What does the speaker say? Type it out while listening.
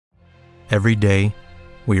Every day,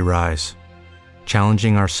 we rise,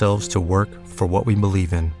 challenging ourselves to work for what we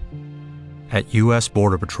believe in. At U.S.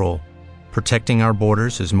 Border Patrol, protecting our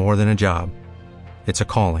borders is more than a job. It's a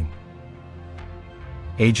calling.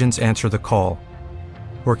 Agents answer the call,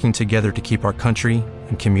 working together to keep our country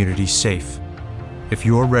and communities safe. If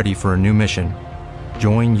you're ready for a new mission,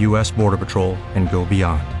 join U.S. Border Patrol and go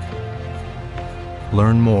beyond.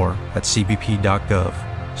 Learn more at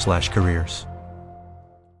cbp.gov/careers.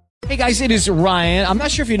 Hey guys, it is Ryan. I'm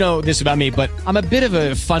not sure if you know this about me, but I'm a bit of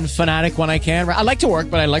a fun fanatic when I can. I like to work,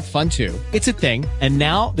 but I like fun too. It's a thing. And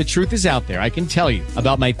now the truth is out there. I can tell you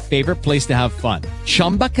about my favorite place to have fun.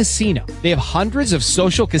 Chumba Casino. They have hundreds of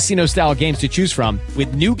social casino style games to choose from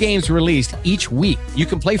with new games released each week. You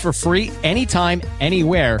can play for free anytime,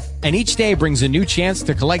 anywhere. And each day brings a new chance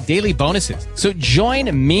to collect daily bonuses. So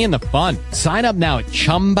join me in the fun. Sign up now at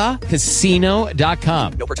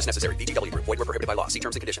ChumbaCasino.com. No purchase necessary. VGW Group. Void where prohibited by law. See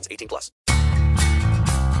terms and conditions. 18+.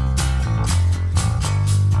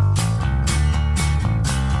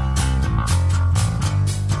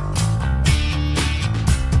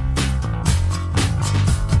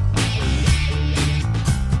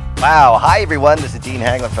 Wow. Hi, everyone. This is Dean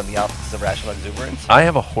Haglund from the Office of Rational Exuberance. I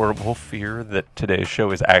have a horrible fear that today's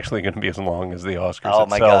show is actually going to be as long as the Oscars Oh,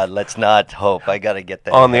 my itself. God. Let's not hope. I got to get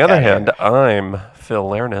that. On the other hand, I'm Phil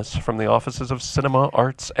Lernis from the Offices of Cinema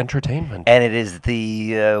Arts Entertainment. And it is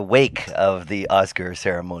the wake of the Oscar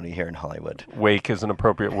ceremony here in Hollywood. Wake is an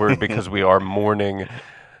appropriate word because we are mourning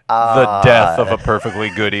the death of a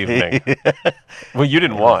perfectly good evening. Well, you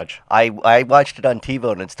didn't watch. I watched it on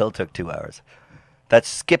TiVo, and it still took 2 hours. That's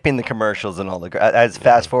skipping the commercials and all as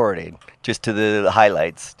fast forwarding, just to the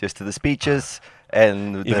highlights, just to the speeches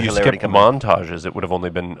and the If you hilarity skipped montages, it would have only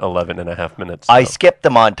been 11 and a half minutes. I skipped the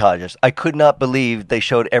montages. I could not believe they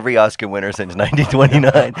showed every Oscar winner since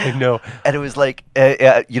 1929. I know. And it was like, my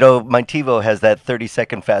TiVo has that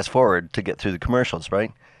 30-second fast forward to get through the commercials,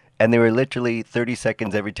 right? And they were literally 30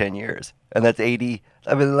 seconds every 10 years. And that's 80.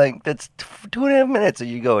 I mean, like, that's 2.5 minutes. And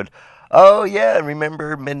you going, oh, yeah,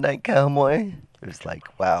 remember Midnight Cowboy? It was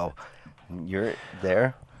like, wow, you're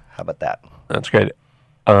there? How about that? That's great.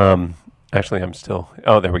 Actually, I'm still...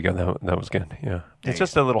 Oh, there we go. That was good. Yeah. It's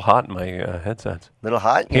just a little hot in my headsets. Little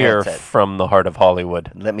hot? In your Here headset? from the heart of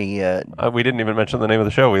Hollywood. Let me... we didn't even mention the name of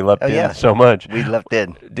the show. We leapt in yeah. so much. We leapt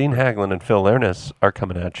in. Dean Haglund and Phil Lernis are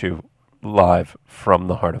coming at you live from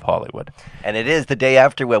the heart of Hollywood. And it is the day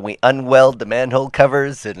after when we unweld the manhole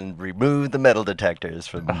covers and remove the metal detectors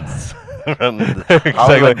from Exactly.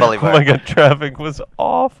 Hollywood Boulevard. Oh my God, traffic was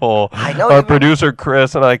awful. I know. Our producer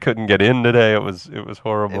Chris and I couldn't get in today. It was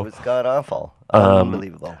horrible. It was god awful.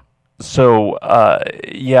 Unbelievable. So,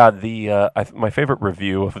 my favorite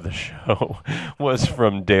review of the show was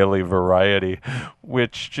from Daily Variety,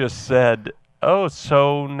 which just said, oh,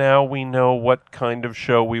 so now we know what kind of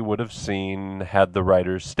show we would have seen had the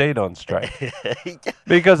writers stayed on strike.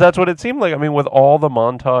 Because that's what it seemed like. I mean, with all the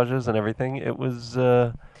montages and everything, it was...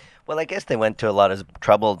 Well, I guess they went to a lot of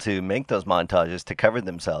trouble to make those montages to cover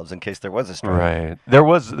themselves in case there was a strike. Right. There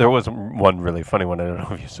was one really funny one. I don't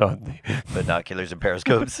know if you saw it. Binoculars and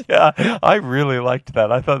periscopes. Yeah, I really liked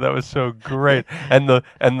that. I thought that was so great. And the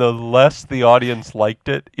less the audience liked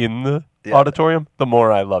it in the auditorium, the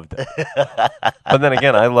more I loved it. But then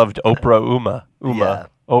again, I loved Oprah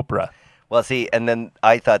Oprah. Well, see, and then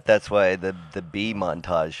I thought that's why the B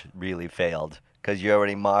montage really failed, because you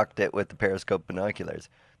already mocked it with the periscope binoculars.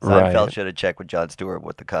 Seinfeld should have checked with Jon Stewart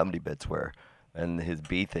what the comedy bits were, and his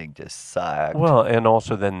B thing just sucked. Well, and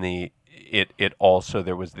also then there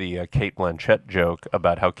was the Cate Blanchett joke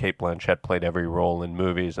about how Cate Blanchett played every role in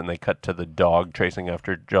movies, and they cut to the dog chasing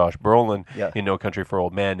after Josh Brolin in No Country for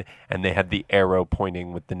Old Men, and they had the arrow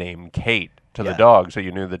pointing with the name Kate to the dog, so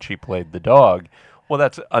you knew that she played the dog. Well,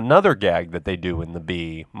 that's another gag that they do in the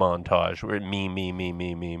B montage, where me,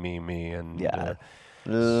 and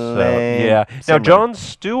Now Jon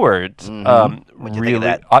Stewart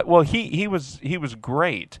really, he was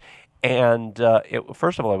great, and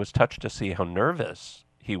first of all, I was touched to see how nervous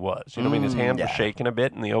he was. You know, I mean, his hand was shaking a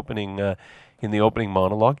bit in the opening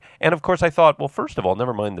monologue, and of course, I thought, well, first of all,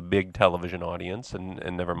 never mind the big television audience, and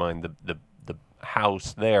never mind the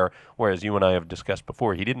house there. Whereas you and I have discussed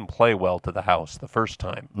before, he didn't play well to the house the first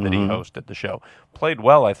time that he hosted the show. Played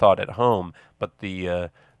well, I thought, at home, but the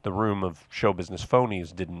room of show business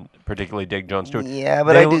phonies didn't particularly dig Jon Stewart. Yeah,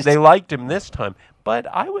 but they liked him this time. But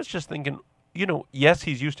I was just thinking, yes,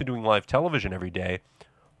 he's used to doing live television every day,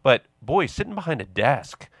 but boy, sitting behind a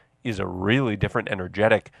desk is a really different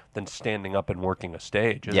energetic than standing up and working a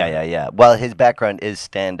stage. Yeah. Well, his background is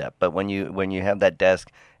stand-up, but when you have that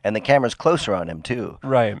desk and the camera's closer on him too,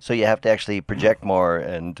 right? So you have to actually project more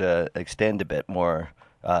and extend a bit more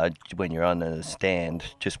when you're on the stand,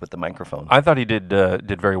 just with the microphone. I thought he did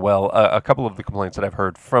very well. A couple of the complaints that I've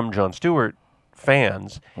heard from Jon Stewart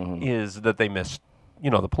fans is that they missed,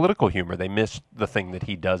 the political humor. They missed the thing that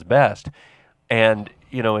he does best, and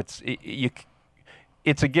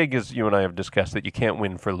it's a gig, as you and I have discussed, that you can't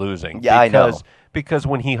win for losing. Yeah, I know. Because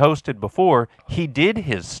when he hosted before, he did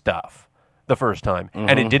his stuff the first time,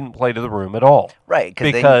 and it didn't play to the room at all. Right,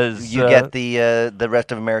 because you get the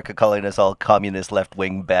rest of America calling us all communist,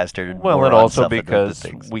 left-wing bastard. Well, and also because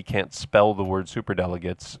we can't spell the word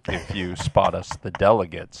superdelegates if you spot us the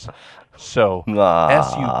delegates. So,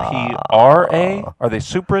 S-U-P-R-A? Are they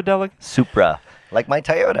supra-delegates? Supra, like my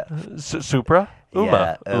Toyota. Supra?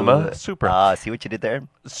 Uma, Supra. See what you did there?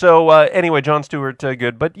 So, anyway, Jon Stewart,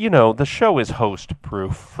 good. But, the show is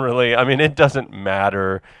host-proof, really. I mean, it doesn't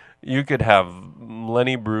matter. You could have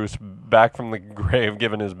Lenny Bruce back from the grave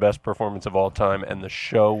giving his best performance of all time, and the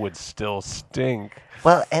show would still stink.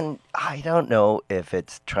 Well, and I don't know if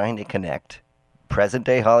it's trying to connect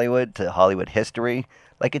present-day Hollywood to Hollywood history.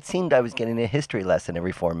 Like, it seemed I was getting a history lesson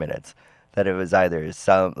every 4 minutes. That it was either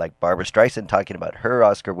like Barbra Streisand talking about her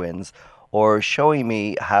Oscar wins, or showing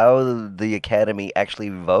me how the Academy actually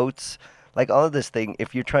votes. Like, all of this thing,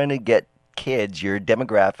 if you're trying to get kids, your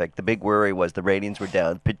demographic, the big worry was the ratings were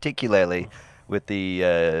down, particularly with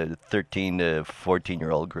the 13 to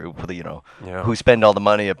 14-year-old group, who spend all the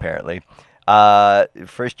money, apparently.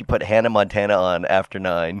 First you put Hannah Montana on after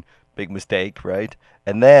 9, big mistake, right?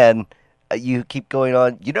 And then you keep going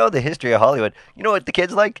on, the history of Hollywood. You know what the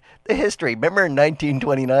kids like? The history. Remember in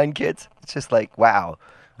 1929, kids? It's just like, wow.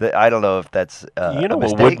 I don't know if that's a what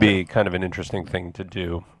mistake. Would be kind of an interesting thing to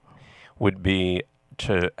do would be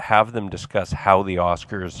to have them discuss how the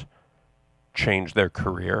Oscars changed their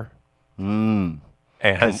career. And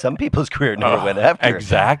some people's career never went after.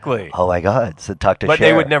 Exactly. Oh, my God. So talk to But Cher.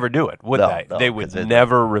 they would never do it, would they? No, they would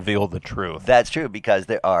never reveal the truth. That's true, because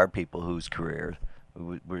there are people whose career...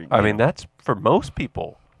 that's for most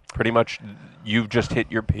people. Pretty much, you've just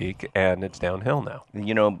hit your peak, and it's downhill now.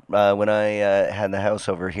 When I had the house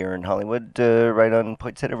over here in Hollywood, right on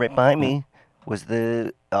Pointe right behind me, was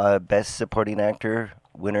the Best Supporting Actor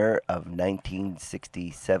winner of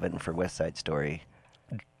 1967 for West Side Story.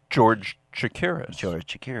 George Chakiris. George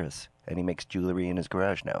Chakiris. And he makes jewelry in his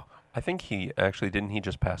garage now. I think he didn't he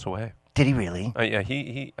just pass away? Did he really?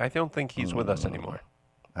 Yeah, I don't think he's with us anymore.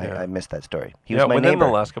 I missed that story. He was my within neighbor.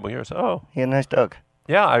 The last couple of years. Oh. He had a nice dog.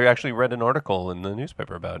 Yeah, I actually read an article in the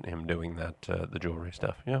newspaper about him doing that, the jewelry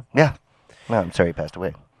stuff. Yeah. Yeah. Well, I'm sorry he passed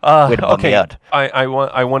away. Way to bum me out. I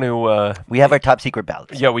want to. We have our top secret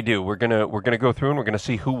ballots. Yeah, we do. We're gonna go through and we're gonna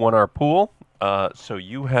see who won our pool. So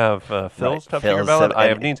you have Phil's top secret ballot. I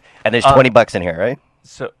have Dean's. And there's $20 in here, right?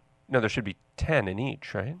 So no, there should be 10 in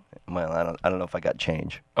each, right? Well, I don't know if I got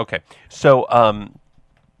change. Okay, so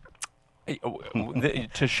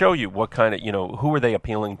to show you what kind of who are they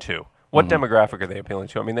appealing to? What demographic are they appealing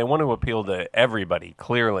to? I mean, they want to appeal to everybody,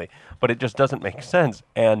 clearly, but it just doesn't make sense.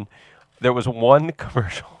 And there was one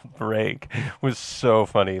commercial break. It was so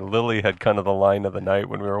funny. Lily had kind of the line of the night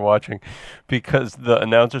when we were watching, because the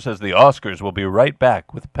announcer says the Oscars will be right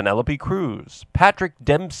back with Penelope Cruz, Patrick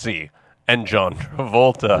Dempsey, and John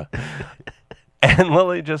Travolta. And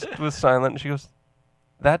Lily just was silent, and she goes,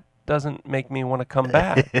 that doesn't make me want to come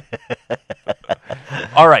back.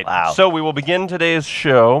 All right, so we will begin today's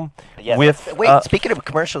show with... Wait, speaking of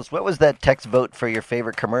commercials, what was that text vote for your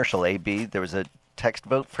favorite commercial, AB? There was a text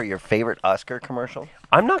vote for your favorite Oscar commercial?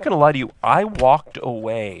 I'm not going to lie to you. I walked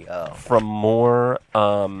away from more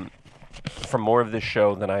of this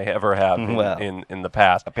show than I ever have in the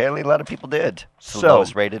past. Apparently a lot of people did. It's the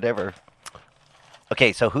lowest rated ever.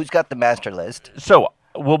 Okay, so who's got the master list? So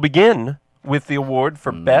we'll begin with the award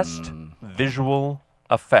for Best Visual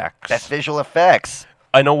Effects. Best Visual Effects.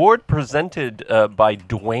 An award presented by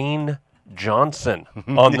Dwayne Johnson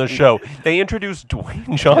on the show. They introduced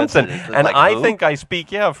Dwayne Johnson, and I think I speak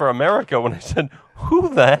for America when I said,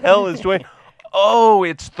 who the hell is Dwayne? Oh,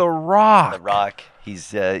 it's The Rock. The Rock.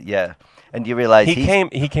 He's and you realize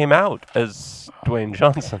he came out as Dwayne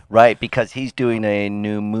Johnson, right? Because he's doing a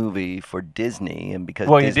new movie for Disney, and because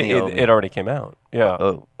Disney it already came out. Yeah.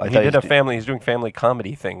 Oh, He's doing family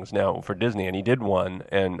comedy things now for Disney, and he did one,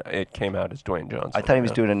 and it came out as Dwayne Johnson. I thought he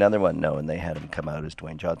was doing another one, and they had him come out as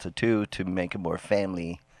Dwayne Johnson too, to make it more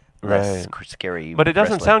family, less scary. But it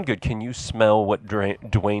doesn't sound good. Can you smell what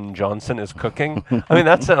Dwayne Johnson is cooking? I mean,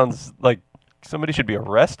 that sounds like Somebody should be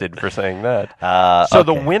arrested for saying that. So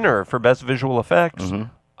the winner for best visual effects,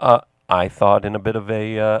 I thought in a bit of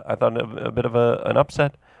an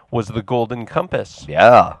upset was The Golden Compass.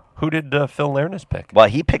 Yeah. Who did Phil Lernis pick? Well,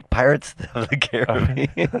 he picked Pirates of the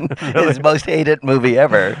Caribbean, his most hated movie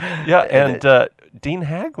ever. Yeah, and Dean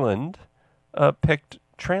Haglund picked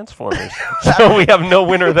Transformers. So we have no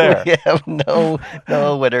winner there. We have no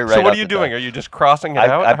winner right. So what are you doing? Are you just crossing it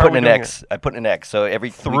out? I put an X. I put an X. So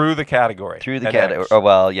through the category. Through the category. Oh,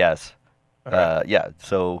 well, yes. Right. Yeah.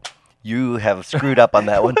 So you have screwed up on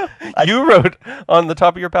that one. You wrote on the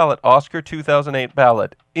top of your ballot, Oscar 2008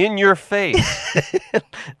 ballot, in your face.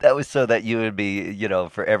 That was so that you would be,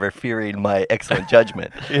 forever fearing my excellent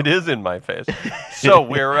judgment. It is in my face. So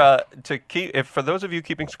we're for those of you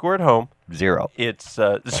keeping score at home, 0. It's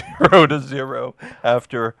 0-0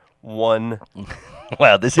 after one.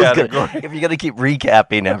 Wow, this category. Is good. If you're going to keep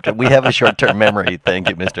recapping after, we have a short-term memory. Thank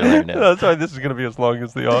you, Mr. Lerner. That's why this is going to be as long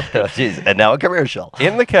as the Oscar. Jeez, and now a commercial.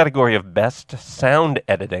 In the category of Best Sound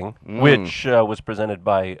Editing, which was presented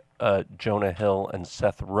by Jonah Hill and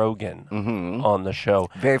Seth Rogen on the show.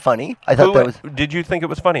 Very funny. I thought that was... Did you think it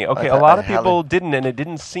was funny? Okay, a lot of people didn't, and it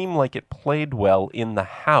didn't seem like it played well in the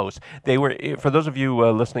house. They were, for those of you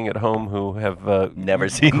listening at home who have never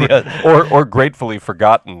seen the or gratefully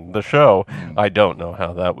forgotten the show, I don't know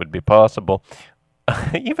how that would be possible.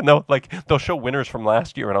 Even though, they'll show winners from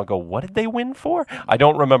last year, and I'll go, what did they win for? I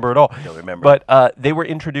don't remember at all. I don't remember. But they were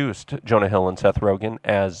introduced, Jonah Hill and Seth Rogen,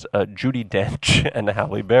 as Judi Dench and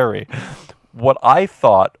Halle Berry. What I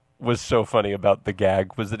thought was so funny about the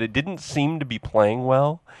gag was that it didn't seem to be playing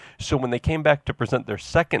well. So when they came back to present their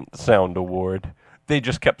second sound award, they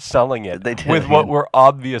just kept selling it with what were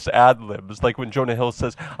obvious ad-libs. Like when Jonah Hill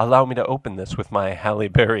says, "Allow me to open this with my Halle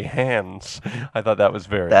Berry hands." I thought that was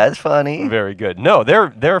That's funny. Very good. No,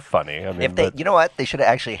 they're funny. I mean, you know what? They should have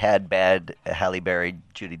actually had bad Halle Berry,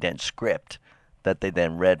 Judi Dench script that they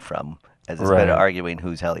then read from, as instead of arguing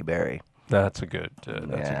who's Halle Berry. That's a good.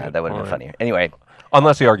 That would have been funnier. Anyway.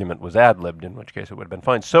 Unless the argument was ad-libbed, in which case it would have been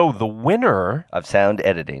fine. So the winner of sound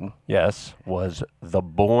editing, yes, was The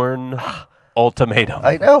Bourne Ultimatum.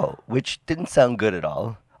 I know, which didn't sound good at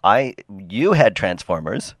all. You had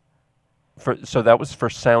Transformers. So that was for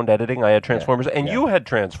sound editing. I had Transformers, and you had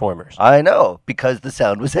Transformers. I know, because the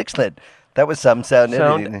sound was excellent. That was some sound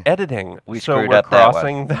editing. We screwed we're up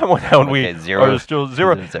crossing that one out. Okay, 0. Are still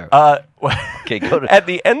 0. Okay, go to... At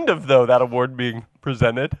the end of that award being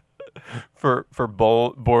presented for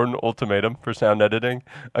Bourne Ultimatum for sound editing,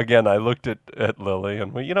 again, I looked at Lily,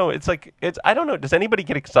 and it's I don't know. Does anybody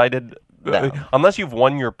get excited? No. Unless you've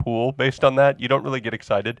won your pool based on that, you don't really get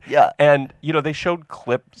excited. Yeah. And, they showed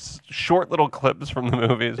short little clips from the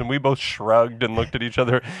movies, and we both shrugged and looked at each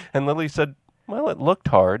other, and Lily said, well, it looked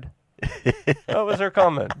hard. That was her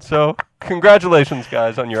comment. So, congratulations,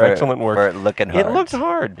 guys, on your excellent work. For looking hard. It looked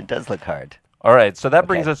hard. It does look hard. All right, so that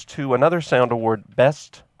brings us to another sound award,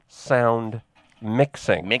 Best Sound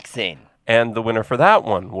Mixing. And the winner for that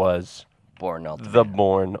one was The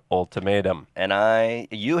Bourne Ultimatum. And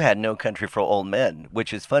you had No Country for Old Men,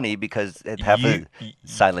 which is funny because it's half a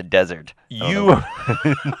silent desert.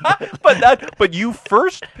 But you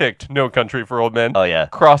first picked No Country for Old Men. Oh yeah.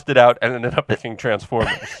 Crossed it out and ended up picking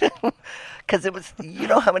Transformers. Because it was,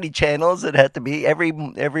 how many channels it had to be. Every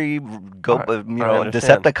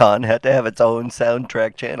Decepticon had to have its own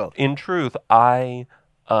soundtrack channel. In truth, I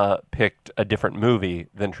picked a different movie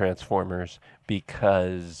than Transformers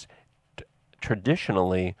because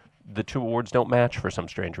traditionally the two awards don't match for some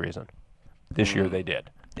strange reason. This year they did.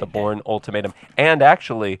 The Bourne Ultimatum. And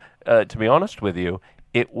actually, to be honest with you,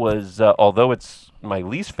 it was, although it's my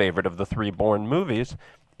least favorite of the 3 Bourne movies,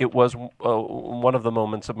 it was one of the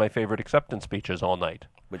moments of my favorite acceptance speeches all night.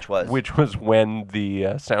 Which was? Which was when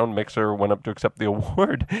the sound mixer went up to accept the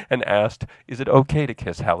award and asked, is it okay to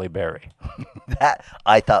kiss Halle Berry? That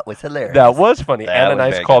I thought was hilarious. That was funny. And a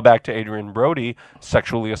nice callback to Adrian Brody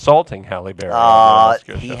sexually assaulting Halle Berry.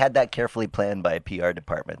 He had that carefully planned by a PR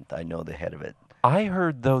department. I know the head of it. I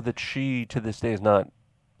heard, though, that she, to this day, is not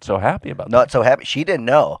so happy about that. Not so happy. She didn't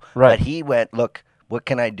know. Right. But he went, look, what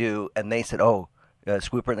can I do? And they said,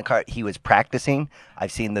 Swooper in the car. He was practicing.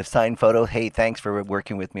 I've seen the signed photo. Hey, thanks for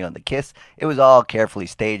working with me on the kiss. It was all carefully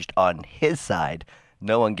staged on his side.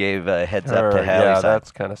 No one gave a heads up to Halle's side.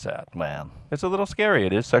 That's kind of sad. Wow. It's a little scary.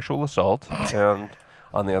 It is sexual assault. And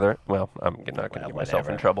on the other, I'm not going to get myself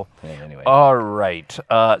in trouble. Yeah, anyway. All right.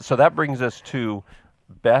 So that brings us to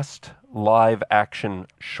Best Live Action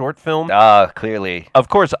Short Film. Clearly. Of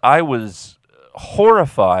course, I was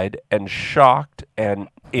horrified and shocked and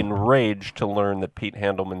enraged to learn that Pete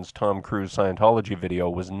Handelman's Tom Cruise Scientology video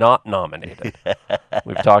was not nominated.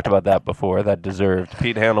 We've talked about that before. That deserved.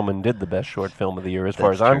 Pete Handelman did the best short film of the year, as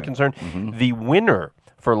far as I'm concerned. Mm-hmm. The winner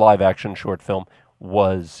for live-action short film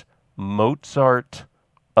was Mozart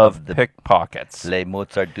of the Pickpockets. Les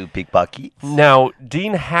Mozart du Pickpockets. Now,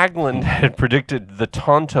 Dean Haglund had predicted The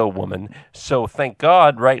Tonto Woman, so thank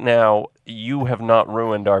God right now you have not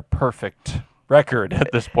ruined our perfect record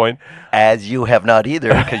at this point. As you have not either,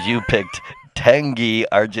 because you picked Tanguy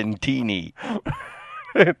Argentini.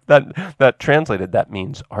 that translated, that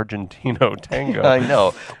means Argentino tango. I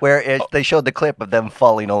know. Where they showed the clip of them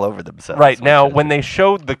falling all over themselves. Right. Now, when they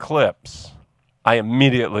showed the clips, I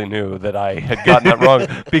immediately knew that I had gotten that wrong,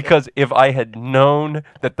 because if I had known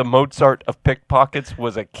that the Mozart of Pickpockets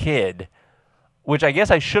was a kid, which I guess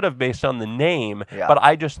I should have based on the name, but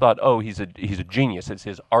I just thought, oh, he's a genius. It's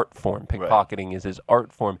his art form. Pickpocketing is his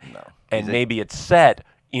art form. No. And maybe it's set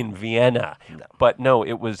in Vienna. No. But no,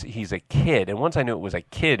 he's a kid. And once I knew it was a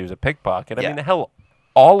kid who's a pickpocket, I mean, the hell,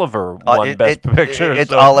 Oliver won Best Picture.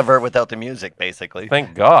 It's Oliver without the music, basically.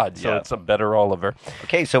 Thank God. So it's a better Oliver.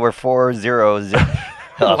 Okay, so we're 4-0.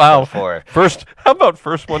 Wow. How about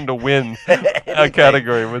first one to win a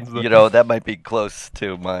category wins the... that might be close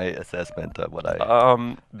to my assessment of what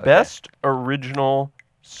I... Best Original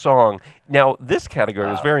Song. Now, this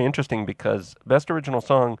category was very interesting because Best Original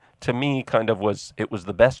Song, to me, it was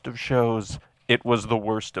the best of shows. It was the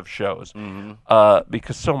worst of shows. Mm-hmm.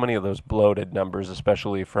 Because so many of those bloated numbers,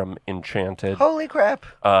 especially from Enchanted. Holy crap.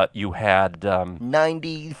 You had...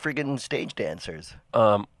 90 friggin' stage dancers.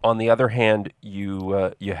 On the other hand,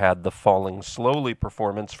 you had the Falling Slowly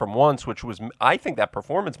performance from Once, which was, I think that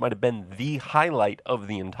performance might have been the highlight of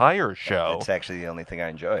the entire show. It's actually the only thing I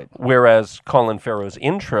enjoyed. Whereas Colin Farrell's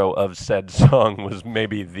intro of said song was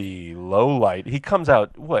maybe the low light. He comes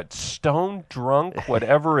out, stone drunk,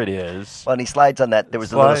 whatever it is. Well, and he slides on that. There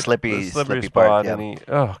was a little slippery spot, part.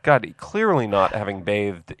 And he clearly not having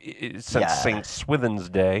bathed since St. Swithin's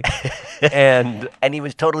Day. and he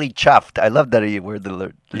was totally chuffed. I love that he wore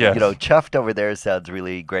the... chuffed over there sounds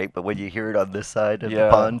really great, but when you hear it on this side of the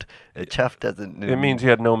pond, chuffed doesn't... It means he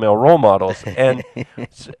had no male role models. And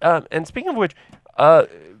and speaking of which,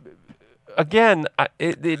 again,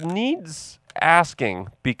 it needs asking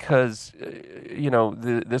because,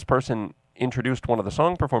 this person introduced one of the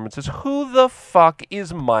song performances. Who the fuck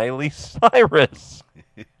is Miley Cyrus?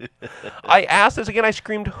 I asked this again. I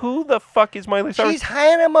screamed, who the fuck is Miley Cyrus? She's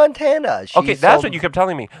Hannah Montana. That's what you kept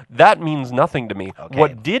telling me. That means nothing to me. Okay.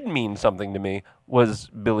 What did mean something to me was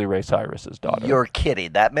Billy Ray Cyrus's daughter. You're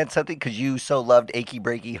kidding. That meant something because you so loved Achy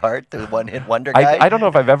Breaky Heart, the one-hit wonder guy? I don't know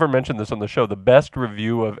if I've ever mentioned this on the show. The best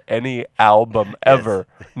review of any album ever.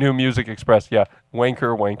 New Music Express. Yeah.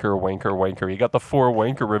 Wanker, wanker, wanker, wanker. You got the 4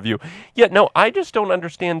 wanker review. Yeah, no, I just don't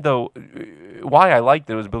understand, though, why I liked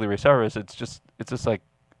it was Billy Ray Cyrus. It's just like,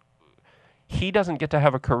 he doesn't get to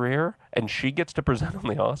have a career, and she gets to present on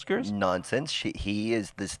the Oscars? Nonsense. He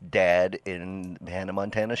is this dad in Hannah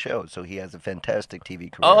Montana show, so he has a fantastic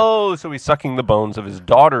TV career. Oh, so he's sucking the bones of his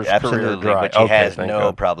daughter's career dry. Which he has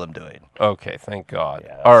no problem doing. Okay, thank God.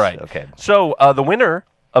 Yes, all right. Okay. So the winner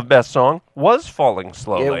of Best Song was Falling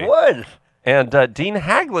Slowly. It was. And Dean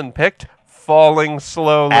Haglund picked Falling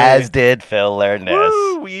Slowly. As did Phil Lernes.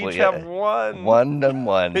 Woo, we each have one. 1 and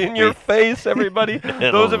 1. In your face, everybody.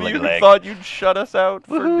 Those of you who thought you'd shut us out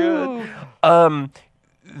for good.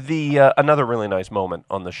 Another really nice moment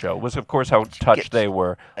on the show was, of course, how touched they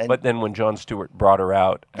were. But then when Jon Stewart brought her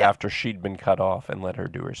out after she'd been cut off and let her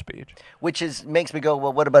do her speech. Which makes me go,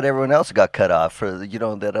 well, what about everyone else who got cut off? For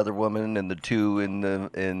that other woman and the 2 in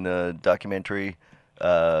the documentary.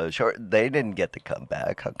 They didn't get to come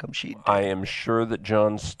back. How come she did? I am sure that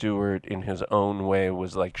Jon Stewart, in his own way,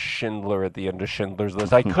 was like Schindler at the end of Schindler's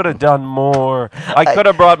List. I could have done more. I could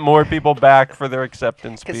have brought more people back for their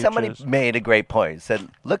acceptance speeches. Somebody made a great point. Said,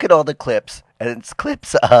 look at all the clips, and it's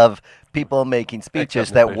clips of people making speeches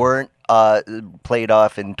that weren't played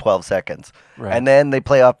off in 12 seconds. Right. And then they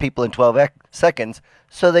play off people in 12 seconds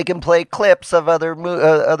so they can play clips of other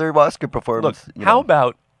Oscar performances. Look, how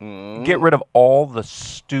about... Get rid of all the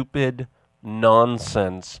stupid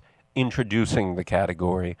nonsense introducing the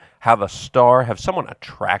category. Have a star, have someone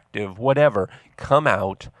attractive, whatever, come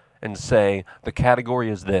out and say, the category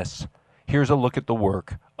is this. Here's a look at the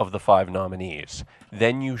work of the 5 nominees.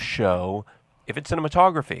 Then you show, if it's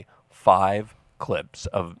cinematography, 5 clips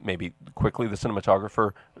of maybe quickly the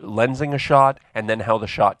cinematographer lensing a shot and then how the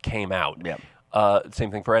shot came out. Yeah. Same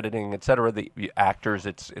thing for editing, etc. The actors,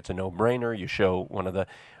 it's a no-brainer. You show one of the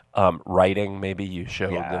writing, maybe you show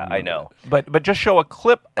them. I know. But just show a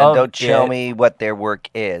clip and of don't show me what their work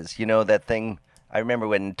is. You know that thing I remember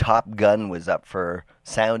when Top Gun was up for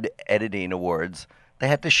sound editing awards, they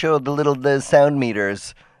had to show the sound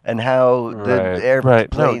meters and how the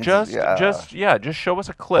airplanes. No, just show us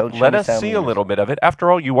a clip. Let us see a little bit of it.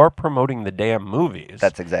 After all, you are promoting the damn movies.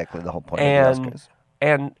 That's exactly the whole point of the Oscars.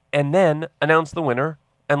 And then announce the winner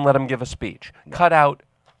and let him give a speech. Yeah. Cut out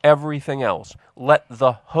everything else. Let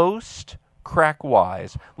the host crack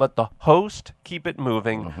wise. Let the host keep it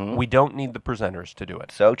moving. Mm-hmm. We don't need the presenters to do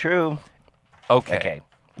it. So true. Okay.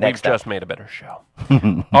 We've just made a better show.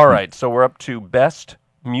 All right, so we're up to Best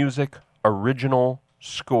Music Original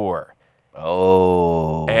Score.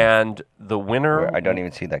 Oh. And the winner... I don't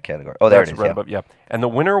even see that category. Oh, there it is. Right above, yeah. And the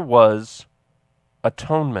winner was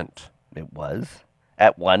Atonement. It was?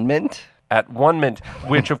 At 1 mint? At 1 mint,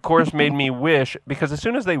 which of course made me wish, because as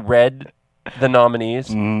soon as they read the nominees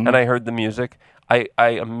and I heard the music, I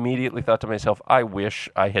immediately thought to myself, I wish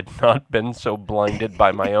I had not been so blinded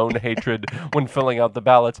by my own hatred when filling out the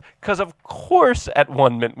ballots, because of course At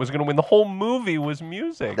 1 mint was going to win. The whole movie was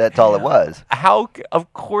music. That's all it was.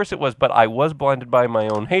 Of course it was, but I was blinded by my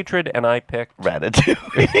own hatred, and I picked...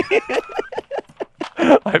 Ratatouille.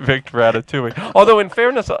 I picked Ratatouille. Although, in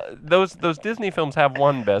fairness, those Disney films have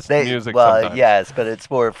won Best Music sometimes. Yes, but it's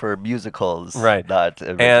more for musicals. Right. Not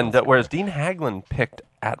and whereas Dean Haglund picked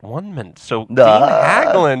At 1 mint. So Dean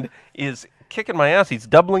Haglund is kicking my ass. He's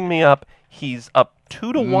doubling me up. He's up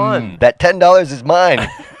 2-1. That $10 is mine.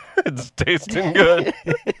 It's tasting good.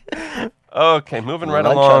 Okay, moving right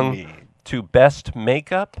along to Best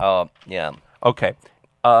Makeup. Oh, yeah. Okay.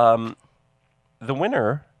 The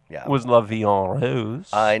winner... Yeah. Was La Vie en Rose.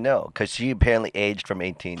 I know, because she apparently aged from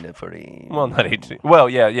 18 to 40. Well, not 18. Well,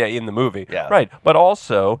 yeah, in the movie. Yeah. Right. But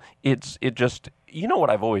also, it just, you know what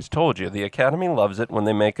I've always told you, the Academy loves it when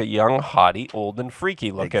they make a young hottie old and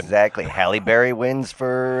freaky looking. Exactly. Halle Berry wins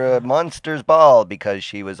for Monsters Ball because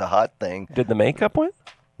she was a hot thing. Did the makeup win?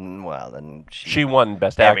 Well, then she won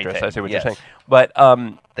Best Actress, I see what you're saying. But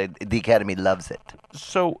the Academy loves it.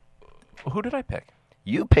 So, who did I pick?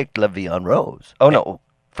 You picked La Vie en Rose. Oh, no.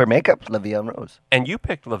 For makeup, La Vie en Rose. And you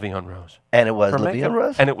picked La Vie en Rose. And it was La Vie en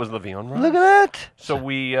Rose? And it was La Vie en Rose. Look at that. So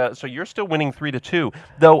so you're still winning 3-2.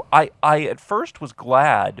 Though I at first was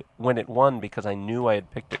glad when it won because I knew I had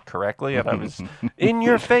picked it correctly and I was in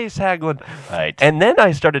your face, Haglund. Right. And then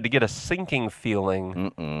I started to get a sinking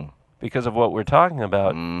feeling because of what we're talking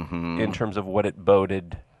about in terms of what it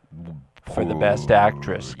boded for the Best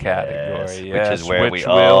Actress category. Yes, which is where we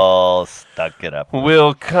all stuck it up.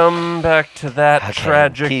 We'll come back to that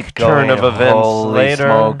tragic turn of events Holy later.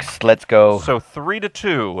 Smokes. Let's go. So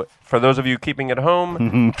 3-2. For those of you keeping at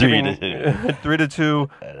home,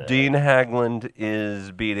 3-2. Dean Haglund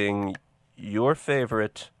is beating your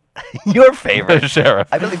favorite. Your favorite sheriff.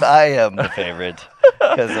 I believe I am the favorite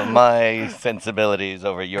because of my sensibilities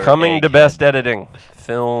over your. Coming to Best Editing,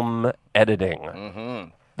 Film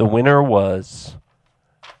Editing. The winner was,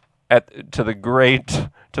 to the great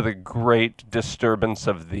disturbance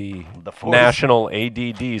of the National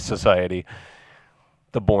ADD Society,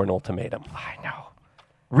 The Bourne Ultimatum. I know.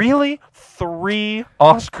 Really? 3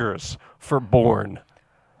 Oscars for Bourne.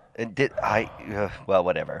 Well,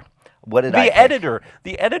 whatever. What did I pick?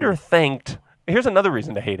 The editor thanked, here's another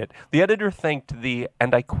reason to hate it. The editor thanked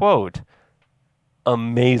and I quote,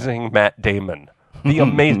 amazing Matt Damon.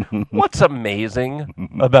 What's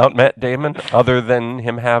amazing about Matt Damon other than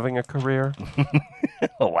him having a career?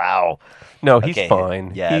 Wow. No, he's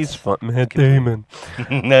fine. Yes. He's fine. Matt Damon.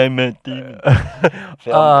 Matt Damon.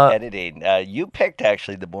 Film editing. You picked,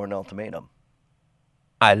 actually, The Bourne Ultimatum.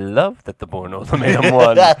 I love that The Bourne Ultimatum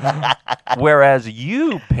won. Whereas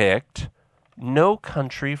you picked No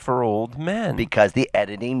Country for Old Men. Because the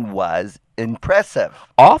editing was impressive.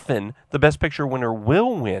 Often, the Best Picture winner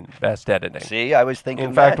will win Best Editing. See, I was thinking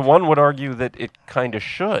In fact, one would argue that it kind of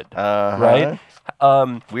should, right?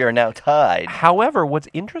 We are now tied. However, what's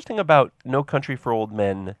interesting about No Country for Old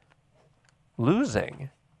Men losing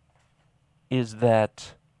is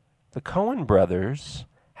that the Coen brothers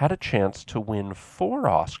had a chance to win 4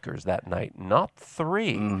 Oscars that night, not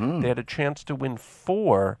 3. They had a chance to win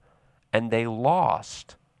 4, and they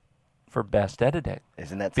lost for Best Editing.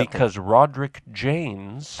 Isn't that something? Because Roderick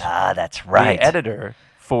Jaynes, that's right, the editor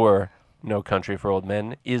for No Country for Old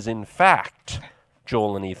Men, is in fact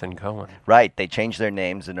Joel and Ethan Coen. Right. They changed their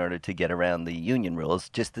names in order to get around the union rules,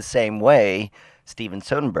 just the same way Steven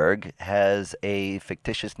Soderbergh has a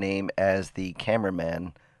fictitious name as the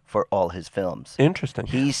cameraman for all his films. Interesting.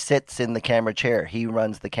 He sits in the camera chair. He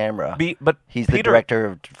runs the camera. But he's the director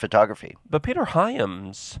of photography. But Peter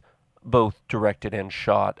Hyams both directed and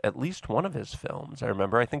shot at least one of his films. I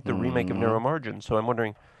remember. I think the remake of Narrow Margin. So I'm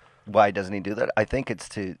wondering, Why doesn't he do that? I think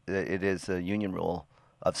it is a union rule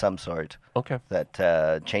of some sort. Okay.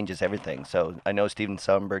 That changes everything. So I know Steven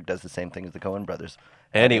Soderbergh does the same thing as the Coen brothers.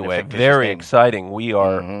 Anyway, very exciting. We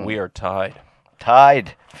are tied.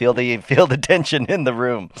 Tied. Feel the tension in the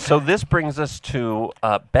room. So this brings us to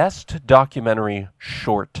best documentary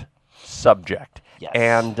short subject. Yes.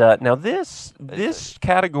 And now this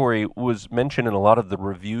category was mentioned in a lot of the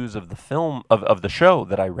reviews of the film of the show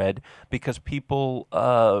that I read because people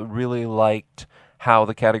really liked how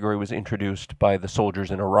the category was introduced by the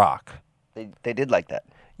soldiers in Iraq. They did like that.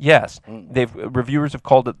 Yes, reviewers have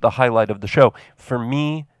called it the highlight of the show. For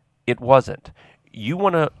me, it wasn't. You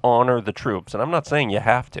want to honor the troops, and I'm not saying you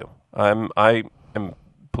have to. I am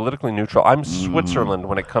politically neutral. I'm Switzerland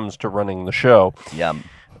when it comes to running the show. Yum.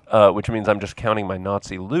 Which means I'm just counting my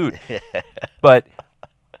Nazi loot. But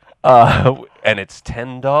and it's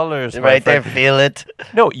 $10. Right there, feel it.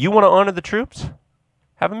 No, you want to honor the troops?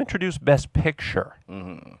 Have them introduce Best Picture.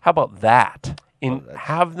 Mm-hmm. How about that?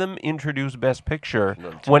 Have them introduce Best Picture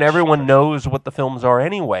when everyone knows what the films are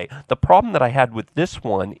anyway. The problem that I had with this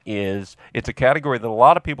one is it's a category that a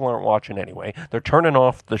lot of people aren't watching anyway. They're turning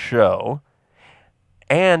off the show.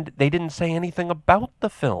 And they didn't say anything about the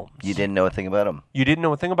films. You didn't know a thing about them. You didn't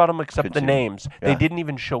know a thing about them except the names. Yeah. They didn't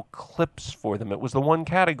even show clips for them. It was the one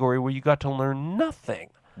category where you got to learn nothing.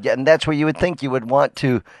 Yeah, and that's where you would think you would want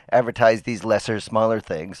to advertise these lesser, smaller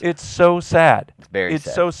things. It's so sad. It's very sad.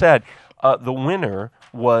 It's so sad. The winner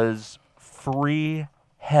was Free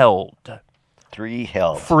Held. Free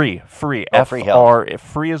Held. Free. Free F-R,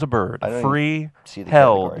 free as a bird. Free Held.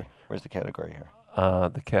 Category. Where's the category here?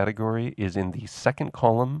 The category is in the second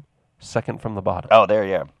column, second from the bottom. Oh, there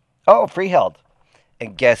you are. Oh, Free Held.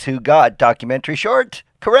 And guess who got documentary short?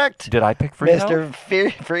 Correct. Did I pick Free Held? Mr.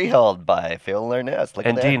 Freeheld by Phil Lerness.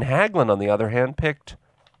 And Dean Haglund, on the other hand, picked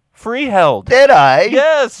Free Held. Did I?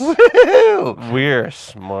 Yes. Woo-hoo! We're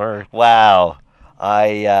smart. Wow.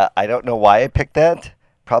 I don't know why I picked that.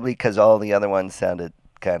 Probably because all the other ones sounded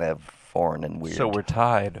kind of foreign and weird. So we're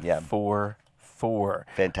tied. Yeah. 4-4.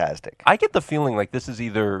 Fantastic. I get the feeling like this is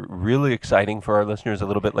either really exciting for our listeners, a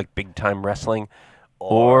little bit like big time wrestling,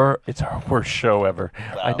 or it's our worst show ever.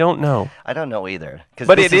 Well, I don't know. I don't know either.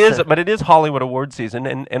 But it is Hollywood award season,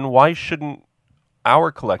 and why shouldn't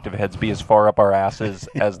our collective heads be as far up our asses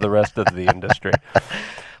as the rest of the industry?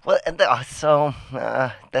 Well, and that's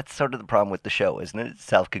sort of the problem with the show, isn't it? It's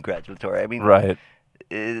self-congratulatory. I mean, right.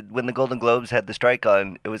 When the Golden Globes had the strike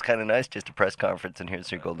on, it was kind of nice just a press conference and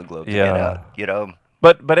here's your Golden Globes to get out, you know.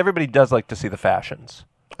 But everybody does like to see the fashions.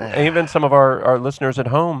 Even some of our listeners at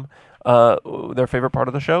home, their favorite part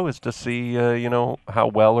of the show is to see, how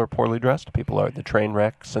well or poorly dressed people are. The train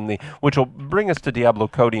wrecks which will bring us to Diablo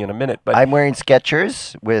Cody in a minute. But I'm wearing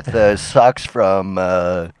Skechers with socks from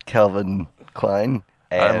Calvin Klein.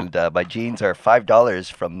 And my jeans are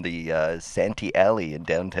 $5 from the Santee Alley in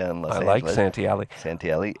downtown Los Angeles. I like Santee Alley.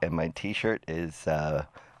 Santee Alley. And my T-shirt is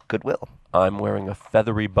Goodwill. I'm wearing a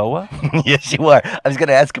feathery boa. Yes, you are. I was going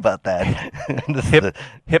to ask about that.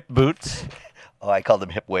 Hip boots. Oh, I call them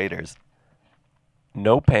hip waders.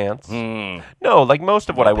 No pants. No, like most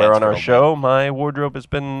of what I wear on our show, my wardrobe has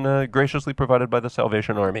been graciously provided by the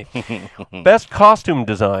Salvation Army. Best costume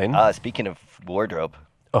design. Speaking of wardrobe.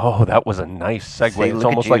 Oh, that was a nice segue. It's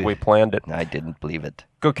almost like we planned it. I didn't believe it.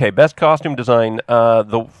 Okay, best costume design.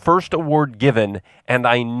 The first award given, and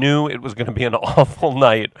I knew it was going to be an awful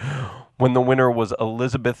night when the winner was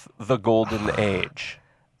Elizabeth the Golden Age.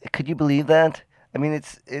 Could you believe that? I mean,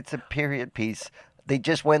 it's a period piece. They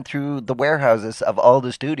just went through the warehouses of all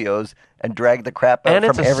the studios and dragged the crap out from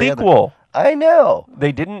every other. And it's a sequel. I know.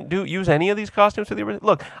 They didn't use any of these costumes for the original.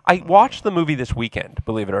 Look, I watched the movie this weekend,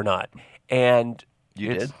 believe it or not, and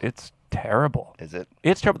it's terrible. Is it?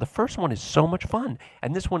 It's terrible. The first one is so much fun,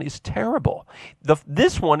 and this one is terrible.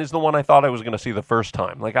 This one is the one I thought I was going to see the first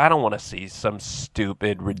time. Like, I don't want to see some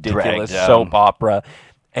stupid, ridiculous soap opera.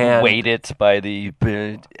 And weight it by the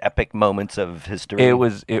epic moments of history. It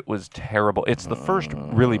was terrible. It's the first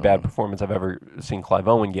really bad performance I've ever seen Clive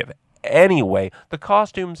Owen give. Anyway, the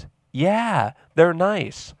costumes, they're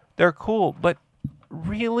nice. They're cool. But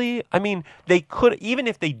really, I mean, they could, even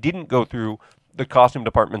if they didn't go through the costume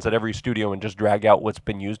departments at every studio and just drag out what's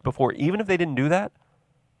been used before, even if they didn't do that,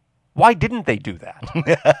 why didn't they do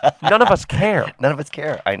that? None of us care. None of us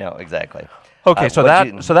care. I know, exactly. Okay, so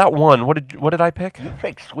that won. What did I pick? You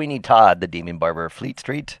picked Sweeney Todd, the Demon Barber of Fleet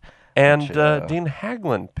Street. And Dean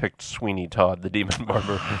Haglund picked Sweeney Todd, the Demon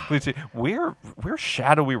Barber. Fleet Street. We're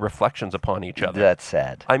shadowy reflections upon each other. That's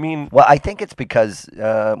sad. I mean, well, I think it's because,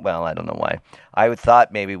 I don't know why. I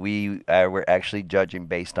thought maybe we were actually judging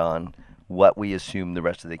based on what we assumed the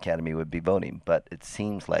rest of the Academy would be voting. But it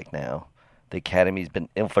seems like now the Academy's been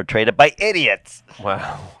infiltrated by idiots.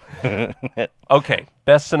 Wow. Okay,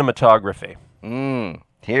 best cinematography.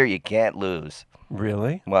 Here you can't lose.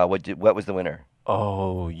 Really? Well, what was the winner?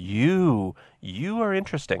 Oh, you are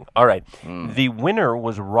interesting. All right. The winner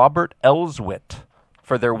was Robert Elswit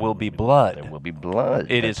for There Will Be Blood. There Will Be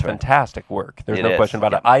Blood. It is fantastic work. There's It no is, question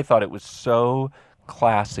about yeah. it. I thought it was so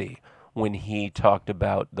classy when he talked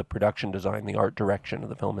about the production design, the art direction of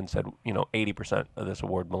the film, and said, 80% of this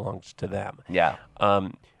award belongs to them. Yeah.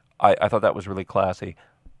 I thought that was really classy.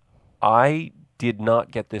 I did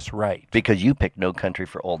not get this right. Because you picked No Country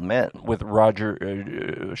for Old Men. With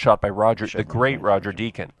Roger, shot by the great Roger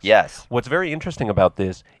Deakins. Yes. What's very interesting about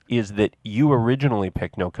this is that you originally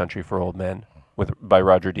picked No Country for Old Men by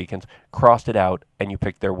Roger Deakins, crossed it out, and you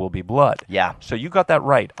picked There Will Be Blood. Yeah. So you got that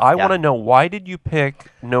right. I want to know, why did you pick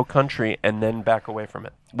No Country and then back away from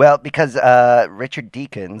it? Well, because Richard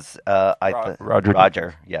Deakins,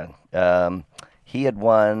 Roger, yeah, he had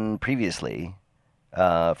won previously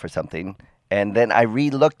for something, and then I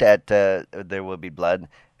re-looked at There Will Be Blood,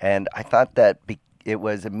 and I thought that it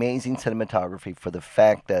was amazing cinematography for the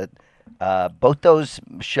fact that both those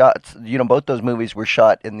shots, both those movies were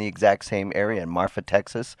shot in the exact same area in Marfa,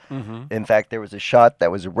 Texas. Mm-hmm. In fact, there was a shot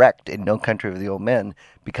that was wrecked in No Country for the Old Men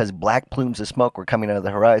because black plumes of smoke were coming out of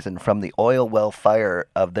the horizon from the oil well fire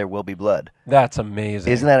of There Will Be Blood. That's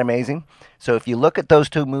amazing. Isn't that amazing? So if you look at those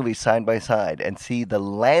two movies side by side and see the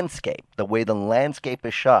landscape, the way the landscape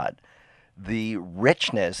is shot, the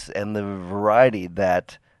richness and the variety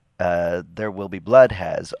that There Will Be Blood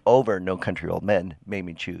has over No Country Old Men made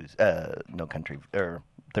me choose No Country or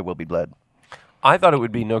There Will Be Blood. I thought it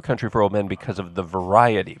would be No Country for Old Men because of the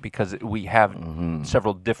variety, because we have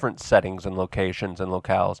several different settings and locations and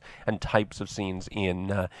locales and types of scenes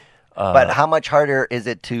in. But how much harder is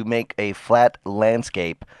it to make a flat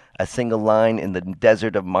landscape, a single line in the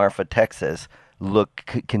desert of Marfa, Texas, look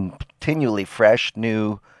continually fresh,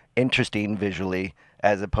 new, interesting visually,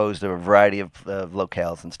 as opposed to a variety of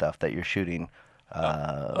locales and stuff that you're shooting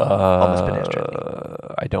almost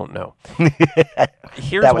pedestrianly? I don't know.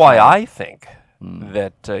 Here's why I think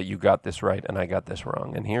that you got this right and I got this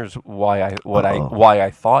wrong, and here's why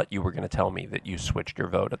I thought you were going to tell me that you switched your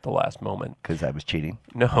vote at the last moment. Because I was cheating?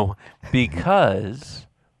 No, because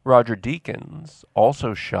Roger Deakins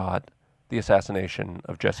also shot the assassination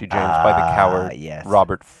of Jesse James by the coward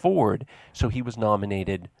Robert Ford, so he was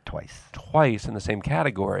nominated twice in the same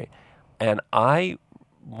category, and I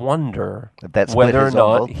wonder whether or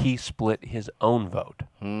not he split his own vote.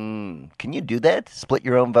 Can you do that? Split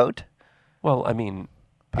your own vote? Well, I mean,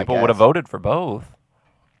 people would have voted for both.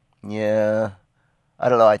 Yeah, I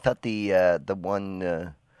don't know. I thought the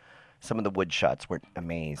one. Some of the wood shots were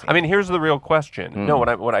amazing. I mean, here's the real question. No,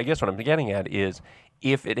 what I guess what I'm getting at is,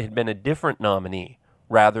 if it had been a different nominee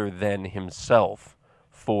rather than himself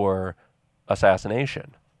for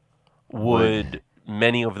assassination, would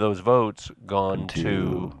many of those votes gone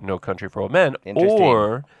to No Country for Old Men,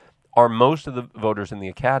 or are most of the voters in the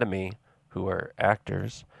Academy, who are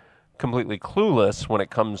actors, completely clueless when it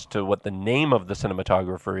comes to what the name of the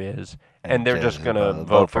cinematographer is, and they're just going to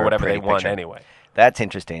vote for whatever they want anyway? That's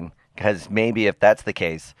interesting, because maybe if that's the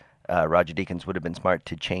case, Roger Deakins would have been smart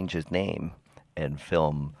to change his name and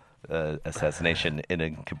film assassination in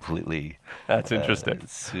a completely that's interesting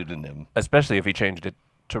pseudonym. Especially if he changed it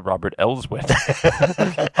to Robert Elswit.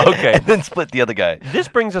 Okay. And then split the other guy. This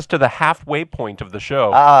brings us to the halfway point of the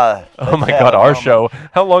show. Oh my God, our show.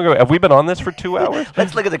 How long have we been on this for 2 hours?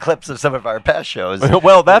 Let's look at the clips of some of our past shows.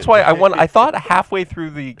 Well, that's why I thought halfway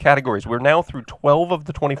through the categories. We're now through 12 of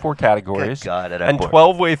the 24 categories. Good God, and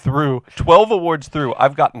 12 awards through,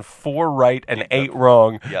 I've gotten 4 right and 8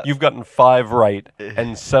 wrong. Yeah. You've gotten 5 right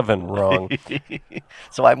and 7 wrong.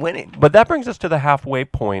 So I'm winning. But that brings us to the halfway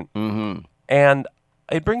point. And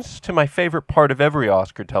it brings us to my favorite part of every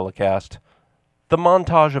Oscar telecast, the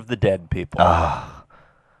montage of the dead people.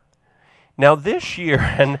 Now this year,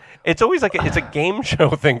 and it's always like it's a game show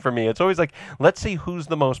thing for me. It's always like, let's see who's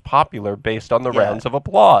the most popular based on the rounds of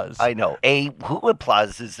applause. I know. Who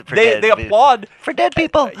applauses for they applaud for dead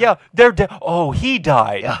people? Yeah, they're dead. Oh, he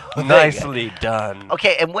died. Nicely done.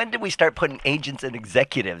 Okay, and when did we start putting agents and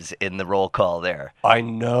executives in the roll call there? I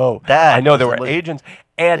know. There were agents.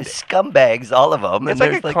 And scumbags, all of them. It's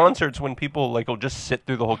like at concerts when people will just sit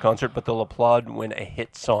through the whole concert, but they'll applaud when a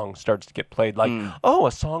hit song starts to get played. Like, oh,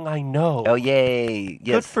 a song I know. Oh, yay.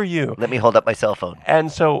 Yes. Good for you. Let me hold up my cell phone.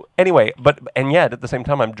 And so, anyway, and yet, at the same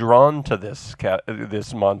time, I'm drawn to this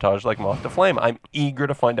montage like moth to flame. I'm eager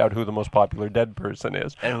to find out who the most popular dead person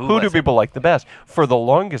is. And who do people like the best? For the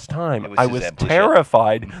longest time, I was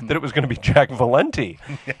terrified that it was going to be Jack Valenti.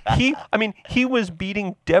 He was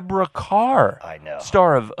beating Deborah Carr. I know.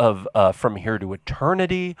 Star of From Here to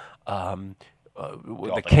Eternity, The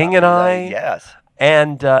King and I. Yes.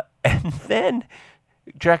 And then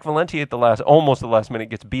Jack Valenti at almost the last minute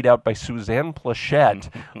gets beat out by Suzanne Pleshette.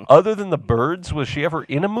 Other than The Birds, was she ever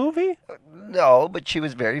in a movie? No, but she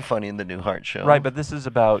was very funny in the Newhart show. Right, but this is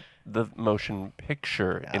about the motion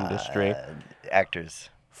picture industry. Actors.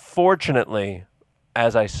 Fortunately,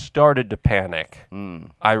 as I started to panic,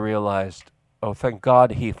 I realized, oh, thank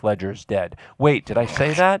God Heath Ledger's dead. Wait, did I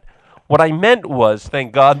say that? What I meant was,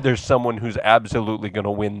 thank God there's someone who's absolutely going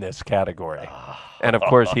to win this category. And, of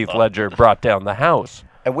course, Heath Ledger brought down the house.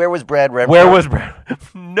 And where was Brad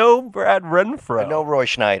Renfro? No Brad Renfro. And no Roy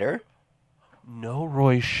Schneider. No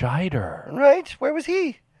Roy Scheider. Right? Where was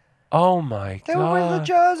he? Oh, my God. They were with the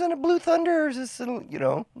Jaws and the Blue Thunder.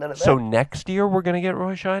 None of that. So next year we're going to get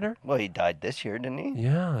Roy Scheider? Well, he died this year, didn't he?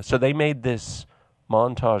 Yeah. So they made this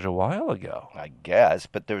montage a while ago. I guess,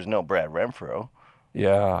 but there was no Brad Renfro.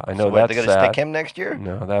 Yeah, I know so that's they're going sad. to stick him next year?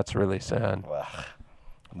 No, that's really sad. Well,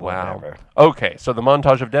 wow. Whatever. Okay, so the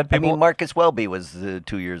montage of dead people. I mean, Marcus Welby was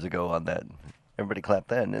 2 years ago on that. Everybody clapped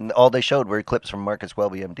then. And all they showed were clips from Marcus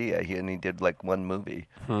Welby, MD, and he did like one movie.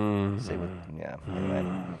 Well.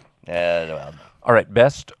 All right,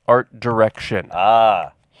 best art direction.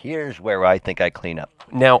 Here's where I think I clean up.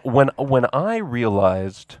 Now, when I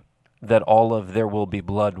realized that all of There Will Be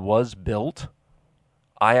Blood was built,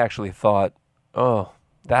 I actually thought, oh,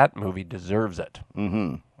 that movie deserves it.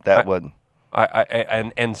 Mm-hmm. That one.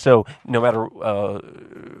 And so no matter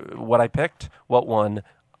what I picked, what won,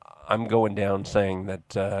 I'm going down saying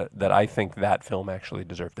that I think that film actually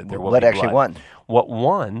deserved it. What actually won? What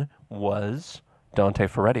won was Dante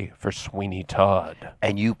Ferretti for Sweeney Todd.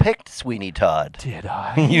 And you picked Sweeney Todd. Did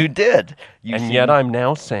I? You did. Yet I'm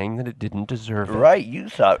now saying that it didn't deserve it. Right, you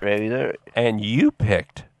thought right there. And you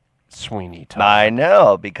picked Sweeney Todd. I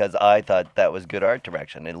know, because I thought that was good art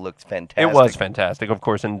direction. It looked fantastic. It was fantastic. Of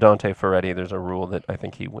course, in Dante Ferretti, there's a rule that I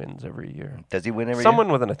think he wins every year. Does he win every year?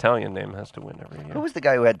 Someone with an Italian name has to win every year. Who was the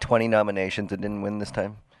guy who had 20 nominations and didn't win this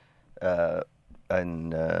time?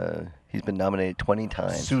 He's been nominated 20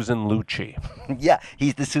 times. Susan Lucci. Yeah,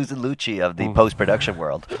 he's the Susan Lucci of the post-production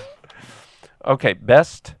world. Okay,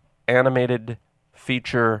 best animated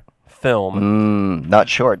feature film. Not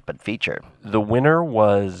short, but feature. The winner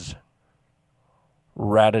was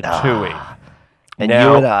Ratatouille. And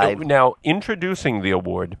you and I... Now, introducing the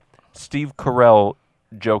award, Steve Carell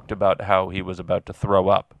joked about how he was about to throw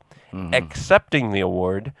up. Mm-hmm. Accepting the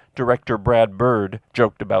award, director Brad Bird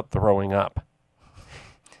joked about throwing up.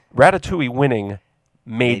 Ratatouille winning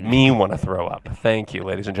made me want to throw up. Thank you,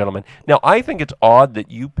 ladies and gentlemen. Now, I think it's odd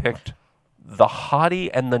that you picked The Hottie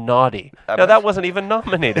and the Naughty. Now, that wasn't even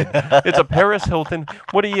nominated. It's a Paris Hilton.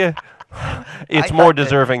 What do you... It's more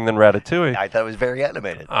deserving than Ratatouille. I thought it was very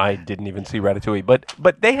animated. I didn't even see Ratatouille.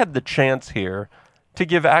 But they had the chance here to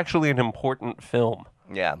give actually an important film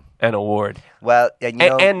an award. Well,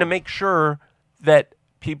 and to make sure that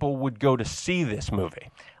people would go to see this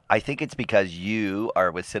movie. I think it's because you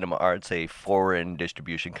are with Cinema Arts, a foreign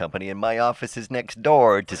distribution company, and my office is next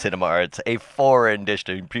door to Cinema Arts, a foreign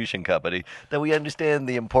distribution company, that we understand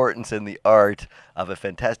the importance and the art of a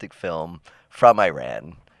fantastic film from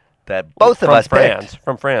Iran that both of us picked.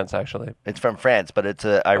 From France, actually. It's from France, but it's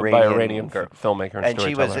an Iranian filmmaker.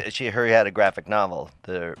 And she had a graphic novel,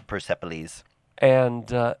 the Persepolis.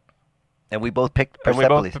 And we both picked Persepolis.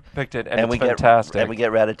 And we both picked it, and it's fantastic. And we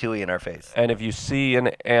get Ratatouille in our face. And if you see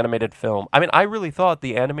an animated film... I mean, I really thought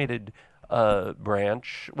the animated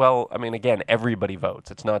branch... Well, I mean, again, everybody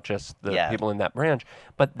votes. It's not just the people in that branch.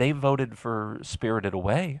 But they voted for Spirited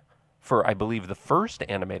Away for, I believe, the first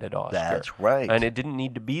animated Oscar. That's right. And it didn't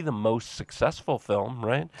need to be the most successful film,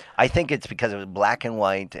 right? I think it's because it was black and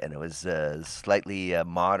white, and it was slightly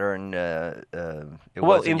modern.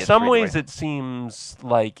 Well, in some ways, it seems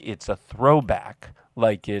like it's a throwback,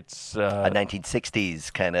 like it's a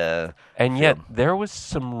 1960s kind of. And yet, there was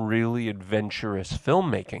some really adventurous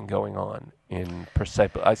filmmaking going on in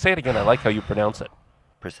Persepolis. I say it again. I like how you pronounce it.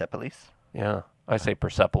 Persepolis. Yeah, I say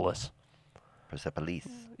Persepolis. Persepolis.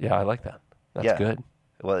 Yeah, I like that. That's good.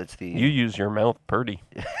 Well, it's the... You use your mouth purty.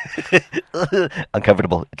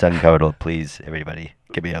 Uncomfortable. It's uncomfortable. Please, everybody.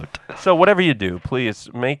 Get me out. So whatever you do, please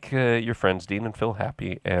make your friends Dean and Phil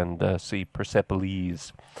happy and see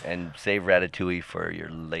Persepolis. And save Ratatouille for your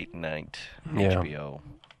late night HBO.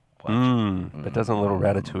 But doesn't a little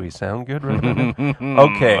Ratatouille sound good right now?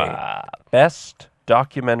 Okay. Best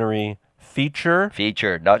documentary feature.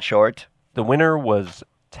 Feature, not short. The winner was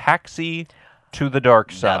Taxi to the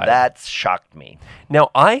Dark Side. Now that's shocked me. Now,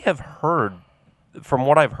 I have heard, from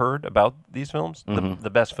what I've heard about these films, the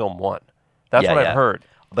best film won. That's what I've heard.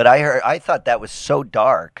 But I thought that was so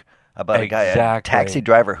dark about a guy, a taxi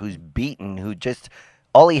driver who's beaten, who just,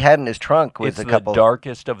 all he had in his trunk was a couple. It's the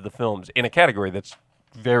darkest of the films in a category that's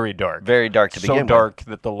very dark. Very dark to begin with. So dark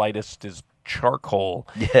that the lightest is charcoal.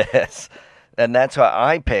 Yes. And that's why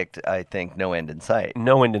I picked, I think, No End in Sight.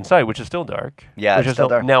 No End in Sight, which is still dark. Yeah, it's still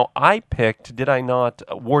dark. Now, I picked, did I not,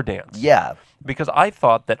 War Dance? Yeah. Because I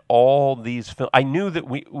thought that all these films, I knew that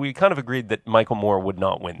we kind of agreed that Michael Moore would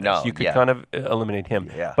not win this. No, you could kind of eliminate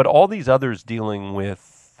him. Yeah. But all these others dealing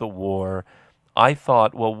with the war, I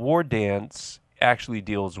thought, well, War Dance actually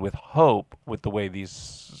deals with hope with the way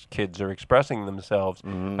these kids are expressing themselves.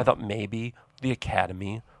 I thought maybe the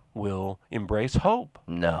Academy will embrace hope.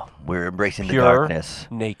 No, we're embracing Pure, the darkness.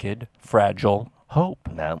 Naked, fragile hope.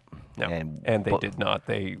 No. And they did not.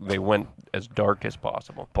 They went as dark as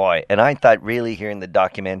possible. Boy, and I thought really here in the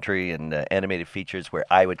documentary and the animated features where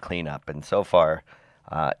I would clean up, and so far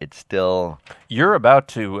it's still... You're about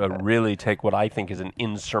to really take what I think is an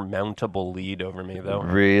insurmountable lead over me, though.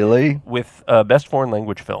 Really? With Best Foreign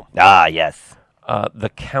Language Film. Ah, yes. The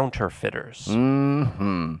Counterfeiters.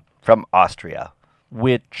 Mm-hmm. From Austria.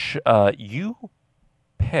 Which you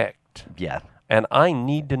picked. Yeah. And I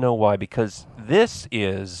need to know why, because this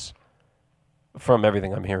is, from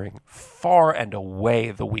everything I'm hearing, far and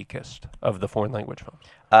away the weakest of the foreign language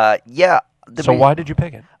films. Yeah. So why did you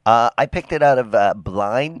pick it? I picked it out of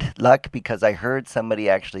blind luck because I heard somebody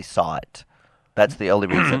actually saw it. That's the only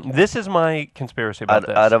reason. This is my conspiracy about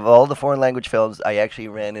this. Out of all the foreign language films, I actually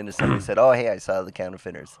ran into somebody who said, oh, hey, I saw The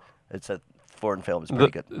Counterfeiters. It's a foreign film. It's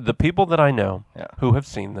pretty good. The people that I know who have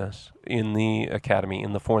seen this in the Academy,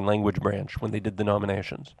 in the foreign language branch, when they did the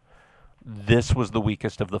nominations, this was the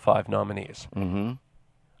weakest of the 5 nominees. Mm-hmm.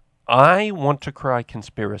 I want to cry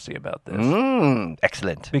conspiracy about this.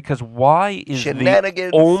 Excellent. Because why is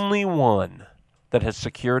the only one that has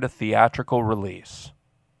secured a theatrical release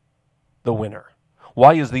the winner?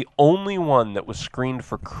 Why is the only one that was screened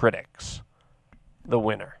for critics the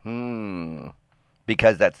winner?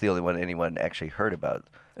 Because that's the only one anyone actually heard about.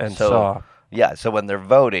 And saw. Yeah, so when they're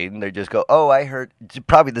voting, they just go, oh, I heard,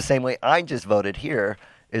 probably the same way I just voted here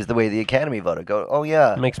is the way the Academy voted. Go, oh,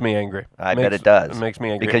 yeah. It makes me angry. I bet it does. It makes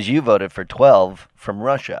me angry. Because you voted for 12 from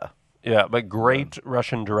Russia. Yeah, but great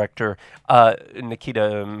Russian director,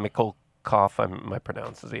 Nikita Mikhalkov, my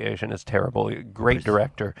pronunciation is terrible. Great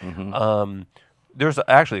director. There's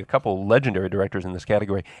actually a couple legendary directors in this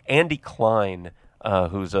category. Andy Klein,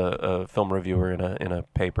 who's a film reviewer in a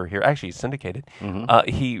paper here, actually syndicated.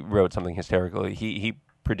 He wrote something hysterical. He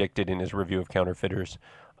predicted in his review of Counterfeiters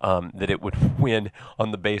that it would win on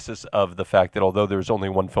the basis of the fact that although there's only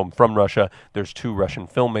one film from Russia, there's 2 Russian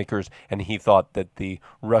filmmakers, and he thought that the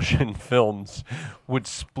Russian films would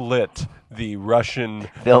split the Russian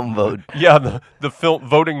film vote. Yeah, the film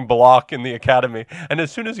voting block in the Academy. And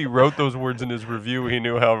as soon as he wrote those words in his review, he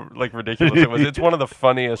knew how ridiculous it was. It's one of the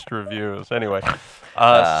funniest reviews. Anyway,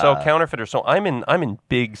 so Counterfeiter. So I'm in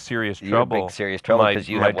big serious trouble. You're in big serious trouble because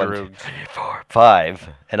you have 1, 2, 3, 3, 4, 5,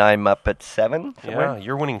 and I'm up at 7. Yeah,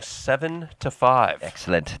 you're winning 7-5.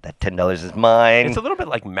 Excellent. That $10 is mine. It's a little bit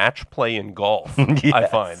like match play in golf. Yes. I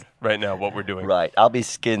find right now what we're doing. Right. I'll be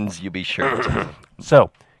skins. You be shirt.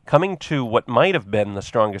 So, coming to what might have been the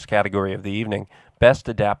strongest category of the evening, Best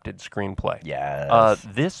Adapted Screenplay. Yes.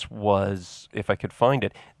 This was, if I could find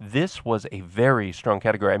it, this was a very strong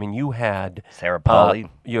category. I mean, you had Sarah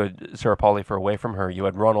Polley. You had Sarah Polley for Away From Her. You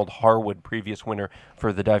had Ronald Harwood, previous winner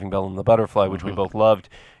for The Diving Bell and the Butterfly, which we both loved.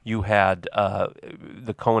 You had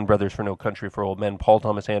the Coen brothers for No Country for Old Men, Paul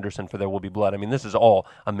Thomas Anderson for There Will Be Blood. I mean, this is all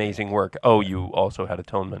amazing work. Oh, you also had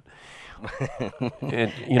Atonement.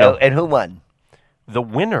 And who won? The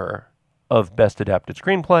winner of Best Adapted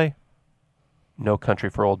Screenplay, No Country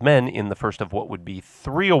for Old Men, in the first of what would be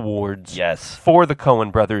 3 awards for the Coen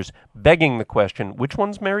brothers, begging the question, which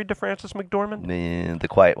one's married to Frances McDormand? The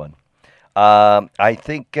quiet one. I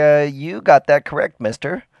think you got that correct,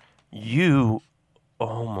 mister. You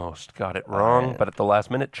almost got it wrong, but at the last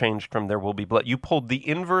minute changed from There Will Be Blood. You pulled the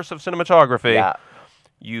inverse of cinematography. Yeah.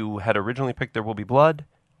 You had originally picked There Will Be Blood,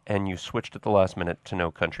 and you switched at the last minute to No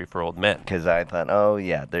Country for Old Men. Because I thought, oh,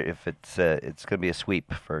 yeah, if it's going to be a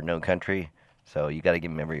sweep for No Country. So you got to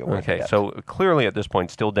give him every award. Okay, so clearly at this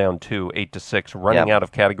point, still down 8-6, running out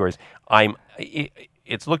of categories.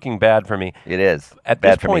 It's looking bad for me. It is. At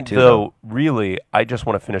bad this point, for me too, though, really, I just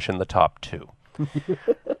want to finish in the top 2.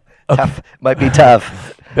 Tough. Might be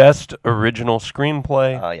tough. Best original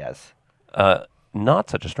screenplay. Oh, yes. Not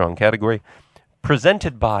such a strong category.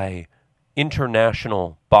 Presented by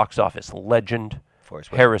international box office legend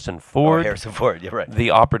Harrison Ford. Oh, Harrison Ford, you're right. The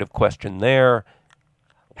operative question there.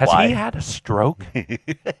 Has Why? he had a stroke?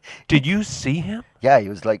 Did you see him? Yeah, he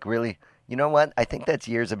was like really... You know what? I think that's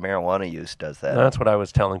years of marijuana use does that. That's what I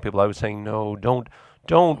was telling people. I was saying, no, don't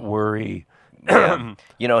worry. Yeah.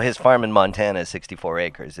 You know, his farm in Montana, 64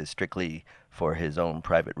 acres, is strictly for his own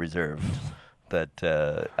private reserve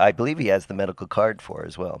that I believe he has the medical card for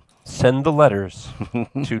as well. Send the letters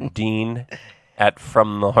to Dean at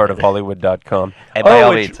FromTheHeartOfHollywood.com. And by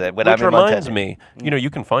all means, when I'm in reminds Montana. me, you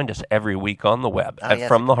can find us every week on the web at yes.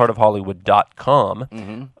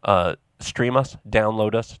 FromTheHeartOfHollywood.com. Stream us,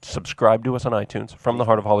 download us, subscribe to us on iTunes,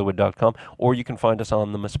 FromTheHeartOfHollywood.com, or you can find us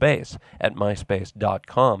on the MySpace at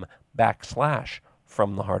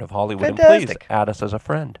myspace.com/FromTheHeartOfHollywood. And please add us as a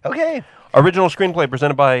friend. Okay. Original screenplay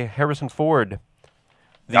presented by Harrison Ford.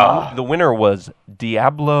 The winner was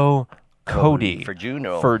Diablo Cody for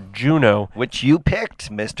Juno. Which you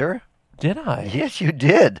picked, mister. Did I? Yes, you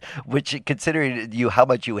did. Which, considering how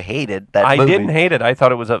much you hated that movie. I didn't hate it. I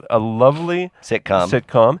thought it was a lovely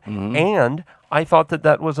sitcom. And I thought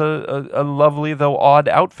that was a lovely, though odd,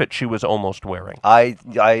 outfit she was almost wearing. I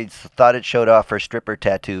thought it showed off her stripper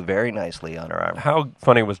tattoo very nicely on her arm. How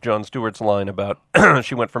funny was Jon Stewart's line about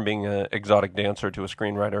she went from being an exotic dancer to a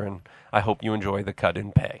screenwriter, and I hope you enjoy the cut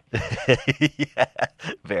in pay. Yeah,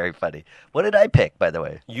 very funny. What did I pick, by the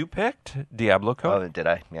way? You picked Diablo Cody. Oh, did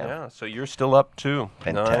I? Yeah, so you're still up too.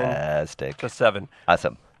 Fantastic. 9-7.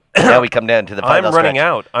 Awesome. Now we come down to the final I'm running stretch.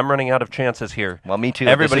 out. I'm running out of chances here. Well, me too.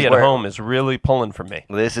 Everybody at home is really pulling for me.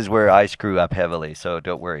 This is where I screw up heavily, so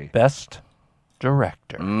don't worry. Best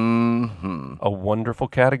Director. Mm-hmm. A wonderful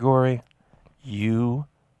category. You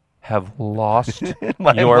have lost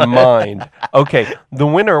your mind. Okay, the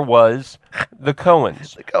winner was the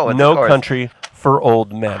Coens. The Coens, No of course. Country for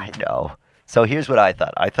Old Men. I know. So here's what I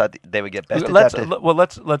thought. I thought they would get best Let's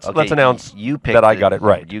adapted. announce you picked that I got it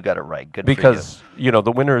right. You got it right. Good because for you.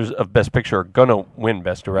 the winners of Best Picture are gonna win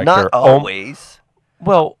Best Director. Not always.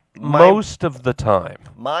 Most of the time.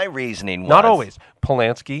 My reasoning was not always.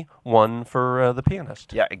 Polanski won for The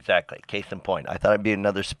Pianist. Yeah, exactly. Case in point. I thought it'd be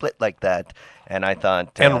another split like that, and I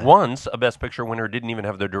thought. And once a Best Picture winner didn't even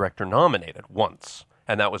have their director nominated once,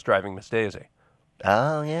 and that was Driving Miss Daisy.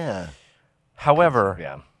 Oh yeah.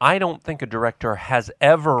 However, I don't think a director has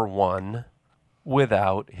ever won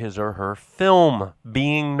without his or her film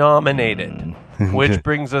being nominated, which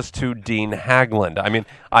brings us to Dean Haglund. I'm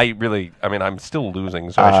still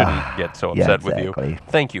losing, so I shouldn't get so upset with you.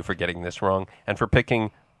 Thank you for getting this wrong and for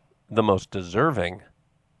picking the most deserving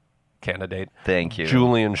candidate. Thank you,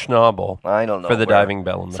 Julian Schnabel. I don't know for the Diving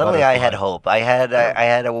Bell and the Suddenly, Butterfly. I had hope. I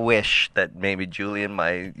had a wish that maybe Julian,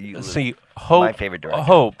 my favorite director.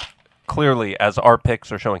 Hope. Clearly, as our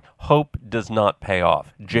picks are showing, hope does not pay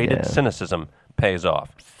off. Jaded cynicism pays off.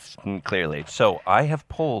 Clearly. So I have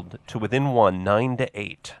pulled to within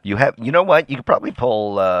 9-8. You have. You know what? You could probably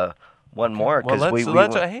pull one more because let's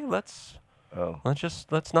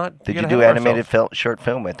not. Did you do animated short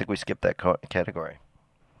film? I think we skipped that category.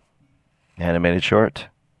 Animated short.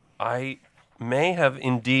 I may have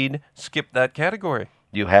indeed skipped that category.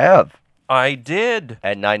 You have. I did.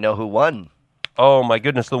 And I know who won. Oh, my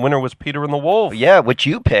goodness. The winner was Peter and the Wolf. Yeah, which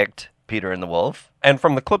you picked, Peter and the Wolf. And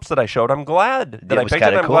from the clips that I showed, I'm glad that I picked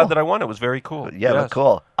it. I'm glad that I won. It was very cool. Yeah, yes.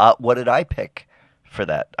 Cool. What did I pick for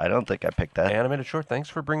that? I don't think I picked that. Animated short. Thanks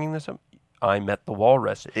for bringing this up. I Met the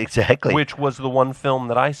Walrus. Exactly. Which was the one film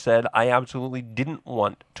that I said I absolutely didn't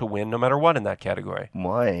want to win no matter what in that category.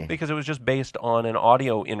 Why? Because it was just based on an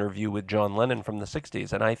audio interview with John Lennon from the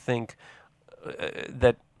 60s. And I think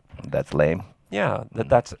that... That's lame. Yeah,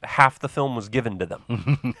 that's half the film was given to them.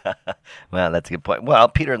 Well, that's a good point. Well,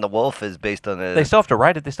 Peter and the Wolf is based on They still have to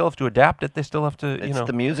write it. They still have to adapt it. They still have to,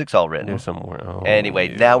 the music's all written. Do somewhere.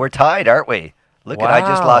 Anyway, now we're tied, aren't we? Look I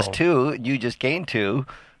just lost 2. You just gained 2.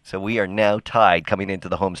 So we are now tied coming into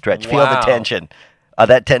the home stretch. Feel the tension.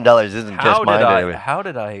 That $10 isn't just mine. How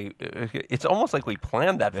did I? It's almost like we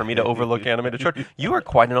planned that for me to overlook animated short. You are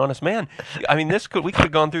quite an honest man. I mean, we could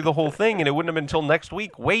have gone through the whole thing, and it wouldn't have been until next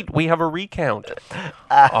week. Wait, we have a recount.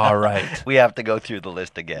 All right, we have to go through the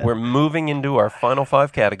list again. We're moving into our final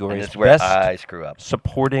 5 categories. And it's where I screw up.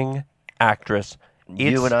 Supporting actress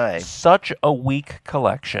You and I. Such a weak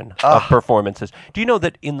collection of performances. Do you know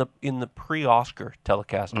that in the pre-Oscar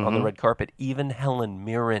telecast on the red carpet, even Helen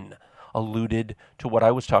Mirren alluded to what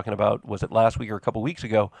I was talking about, was it last week or a couple weeks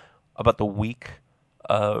ago, about the weak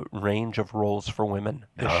range of roles for women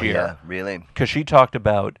this year. Yeah, really? Because she talked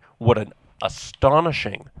about what an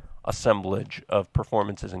astonishing assemblage of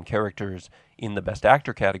performances and characters in the Best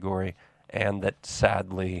Actor category, and that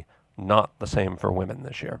sadly not the same for women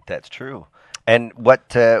this year. That's true. And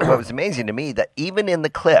what was amazing to me, that even in the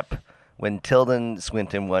clip, when Tilda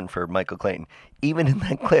Swinton won for Michael Clayton, even in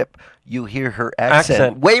that clip, you hear her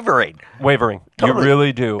accent wavering. Wavering. Totally. You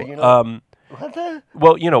really do. You know, what the?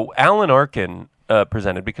 Well, Alan Arkin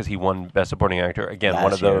presented because he won Best Supporting Actor. Again, Last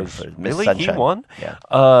one of those. year for Miss Really? Sunshine. He won? Yeah.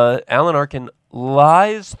 Alan Arkin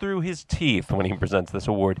lies through his teeth when he presents this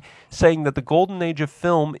award, saying that the golden age of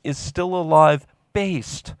film is still alive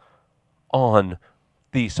based on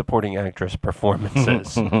the supporting actress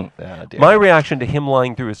performances. My reaction to him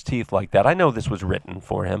lying through his teeth like that, I know this was written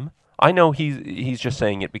for him. I know he's just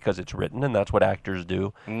saying it because it's written, and that's what actors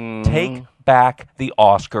do. Take back the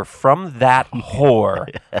Oscar from that whore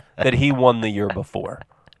that he won the year before.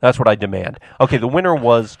 That's what I demand. Okay, the winner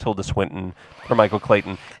was Tilda Swinton for Michael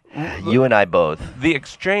Clayton. You and I both. The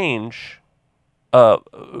exchange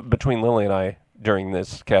between Lily and I during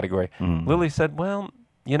this category, Lily said, well,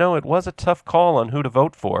 it was a tough call on who to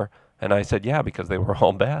vote for. And I said, yeah, because they were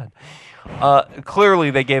all bad. Clearly,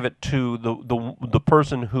 they gave it to the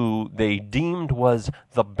person who they deemed was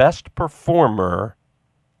the best performer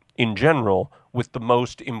in general with the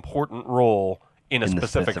most important role in a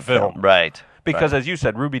specific film. Right. Because, as you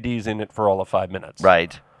said, Ruby Dee's in it for all of 5 minutes.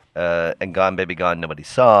 Right. And Gone Baby Gone nobody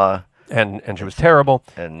saw. And she was terrible.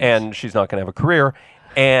 And she's not going to have a career.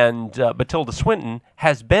 And but Tilda Swinton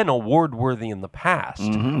has been award-worthy in the past.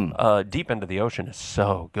 Deep Into the Ocean is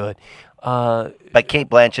so good. But Cate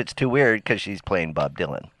Blanchett's too weird because she's playing Bob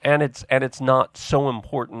Dylan. And it's not so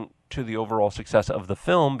important to the overall success of the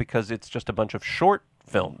film because it's just a bunch of short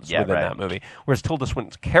films within that movie. Whereas Tilda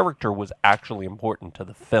Swinton's character was actually important to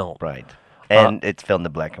the film. Right. And it's filmed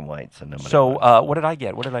in black and white. So what did I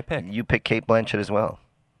get? What did I pick? You picked Cate Blanchett as well.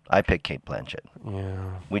 I picked Cate Blanchett.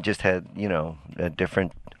 Yeah. We just had, a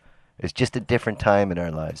different... It's just a different time in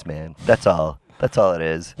our lives, man. That's all. That's all it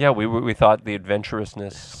is. Yeah, we thought the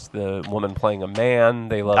adventurousness, the woman playing a man,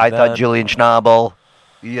 they loved that. I that. thought Julian Schnabel,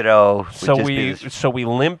 So we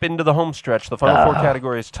limp into the home stretch. The final four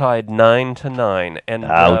categories tied 9-9. And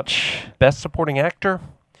ouch. Best Supporting Actor,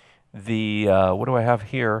 the what do I have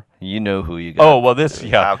here? You know who you got. Oh, well, this,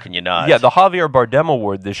 yeah. How can you not? Yeah, the Javier Bardem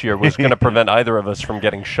Award this year was going to prevent either of us from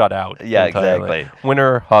getting shut out. Yeah, entirely. exactly.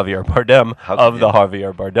 Winner, Javier Bardem of the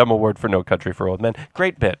Javier Bardem Award for No Country for Old Men.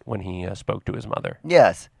 Great bit when he spoke to his mother.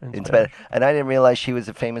 Yes. In Spanish. And I didn't realize she was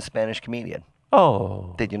a famous Spanish comedian.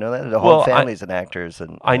 Oh. Did you know that? The whole family's an actors.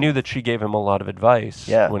 And I knew that she gave him a lot of advice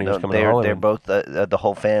when he was coming to Hollywood. They're both, the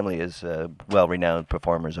whole family is well-renowned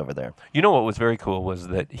performers over there. You know what was very cool was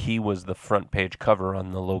that he was the front page cover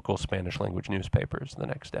on the local Spanish language newspapers the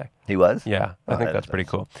next day. He was? Yeah, I think that's pretty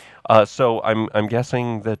cool. So I'm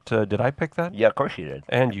guessing that, did I pick that? Yeah, of course you did.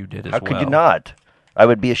 And you did as well. How could you not? I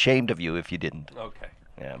would be ashamed of you if you didn't. Okay.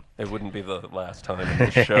 Yeah. It wouldn't be the last time in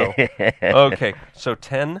this show. Okay, so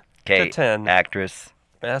 10-10. Actress.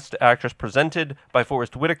 Best Actress presented by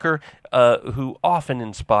Forrest Whitaker, who often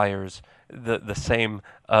inspires the same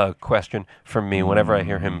question from me whenever I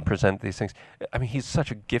hear him present these things. I mean, he's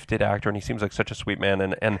such a gifted actor, and he seems like such a sweet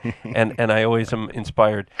man, and I always am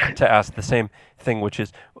inspired to ask the same thing, which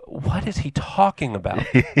is, what is he talking about?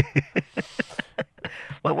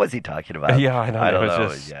 What was he talking about? Yeah, I know. I don't know.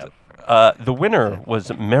 Just, yeah. The winner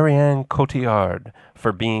was Marianne Cotillard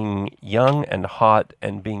for being young and hot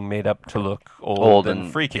and being made up to look old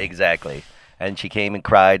and freaky. Exactly. And she came and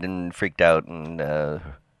cried and freaked out and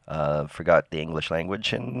forgot the English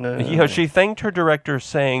language. And she thanked her director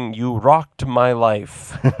saying, "You rocked my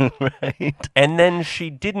life." Right. And then she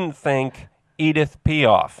didn't thank Edith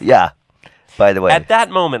Piaf. Yeah. By the way. At that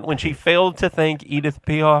moment, when she failed to thank Edith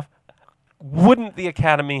Piaf, wouldn't the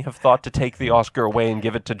Academy have thought to take the Oscar away and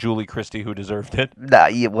give it to Julie Christie, who deserved it? Nah,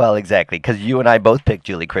 well, exactly, because you and I both picked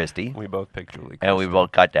Julie Christie. We both picked Julie Christie. And we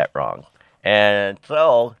both got that wrong. And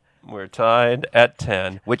so... we're tied at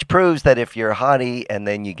 10. Which proves that if you're a hottie and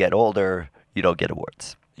then you get older, you don't get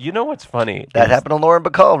awards. You know what's funny? That happened to Lauren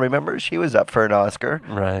Bacall, remember? She was up for an Oscar.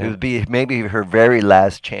 Right. It would be maybe her very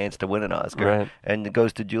last chance to win an Oscar. Right. And it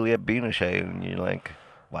goes to Juliette Binoche, and you're like,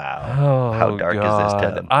 wow, how dark is this,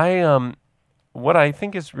 Ted? What I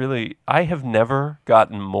think is really, I have never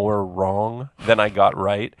gotten more wrong than I got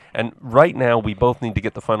right. And right now, we both need to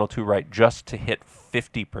get the final two right just to hit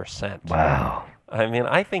 50%. Wow. I mean,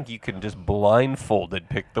 I think you can just blindfolded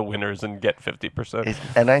pick the winners and get 50%.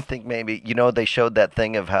 And I think maybe, they showed that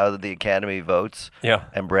thing of how the Academy votes. Yeah.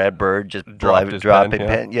 And Brad Bird just dropping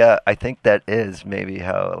pen. Yeah, I think that is maybe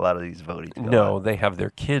how a lot of these voting go. No, they have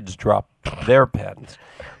their kids drop their pens.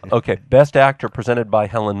 Okay, Best Actor presented by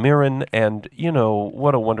Helen Mirren, and,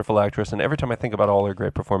 what a wonderful actress. And every time I think about all her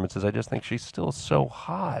great performances, I just think she's still so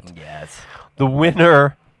hot. Yes. The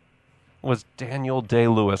winner was Daniel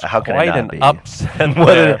Day-Lewis. How can Quite it not an be? upset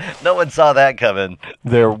there. No one saw that coming.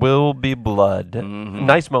 There will be blood. Mm-hmm.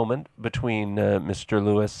 Nice moment between Mr.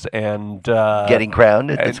 Lewis and... getting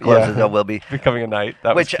crowned. It's close as it will be. Becoming a knight.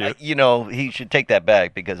 That was cute. He should take that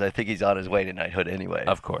back because I think he's on his way to knighthood anyway.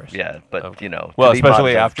 Of course. Yeah, but, Well,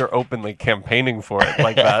 especially after openly campaigning for it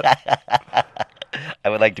like that. I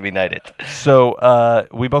would like to be knighted. So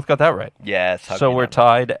we both got that right. Yes. So we're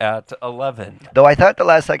tied at 11. Though I thought the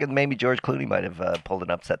last second maybe George Clooney might have pulled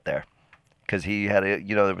an upset there. Because he had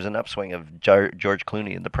there was an upswing of George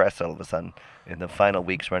Clooney in the press all of a sudden in the final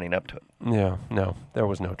weeks running up to it. Yeah, no, there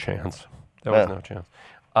was no chance. There was no chance.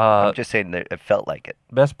 I'm just saying that it felt like it.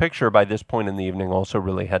 Best Picture by this point in the evening also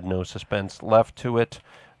really had no suspense left to it.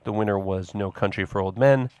 The winner was No Country for Old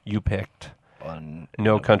Men. You picked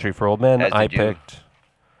No Country for Old Men. I picked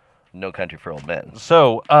No Country for Old Men.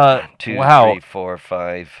 So, 2, wow. 3, 4,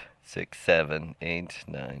 5, 6, 7, 8,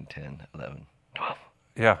 9, 10, 11, 12.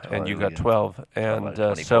 Yeah, and you got 12.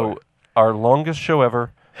 And so our longest show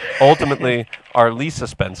ever, ultimately our least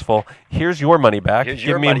suspenseful. Here's your money back.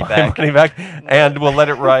 Give me my money back, and we'll let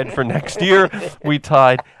it ride for next year. We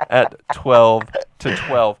tied at 12 to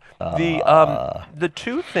 12. The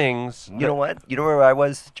two things... You know what? You know where I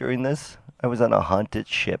was during this? I was on a haunted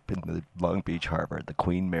ship in the Long Beach Harbor, the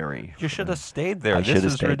Queen Mary. You should have stayed there. I This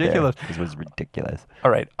is ridiculous. This was ridiculous. All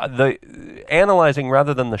right. Analyzing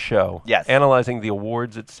rather than the show. Yes. Analyzing the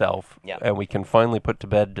awards itself. Yeah. And we can finally put to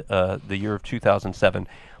bed the year of 2007.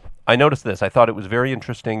 I noticed this. I thought it was very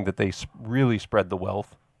interesting that they really spread the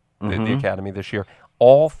wealth, the Academy this year.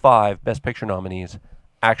 All 5 Best Picture nominees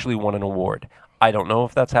actually won an award. I don't know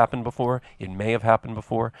if that's happened before. It may have happened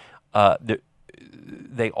before.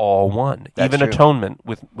 They all won. That's even true. Atonement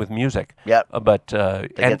with music. Yep. But They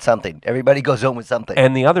get something. Everybody goes home with something.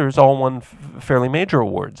 and the others all won fairly major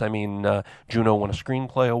awards. I mean, Juno won a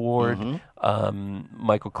screenplay award.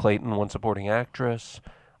 Michael Clayton won supporting actress.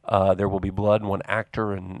 There Will Be Blood won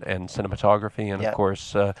actor and cinematography, and of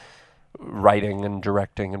course writing and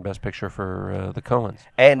directing and Best Picture for the Coens.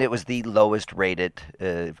 And it was the lowest rated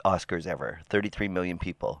Oscars ever. 33 million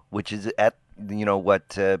people, which is at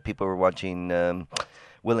what people were watching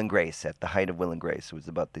Will and Grace at the height of Will and Grace. It was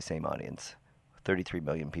about the same audience. 33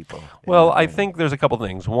 million people. Well, I think there's a couple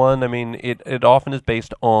things. One, I mean, it often is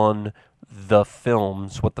based on the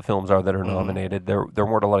films, what the films are that are nominated. There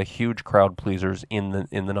weren't a lot of huge crowd pleasers in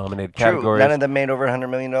the nominated categories. None of them made over $100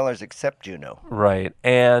 million except Juno. Right.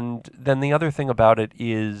 And then the other thing about it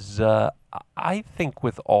is I think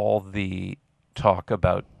with all the talk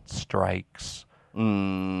about strikes,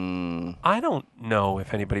 I don't know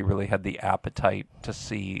if anybody really had the appetite to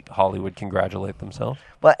see Hollywood congratulate themselves.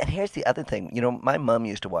 Well, and here's the other thing. My mom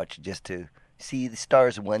used to watch just to see the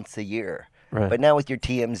stars once a year. Right. But now with your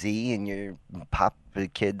TMZ and your pop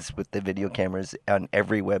kids with the video cameras on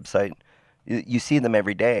every website, you see them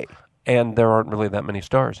every day. And there aren't really that many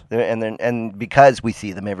stars. And because we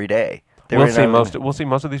see them every day. We'll see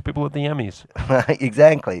most of these people at the Emmys.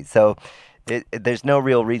 Exactly. So there's no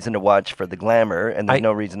real reason to watch for the glamour, and there's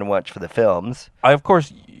no reason to watch for the films. I, of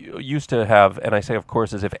course, used to have, and I say of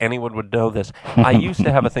course as if anyone would know this, I used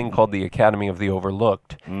to have a thing called the Academy of the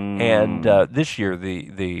Overlooked. And this year,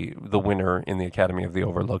 the winner in the Academy of the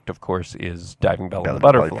Overlooked, of course, is Diving Bell and the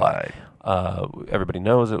Butterfly. Everybody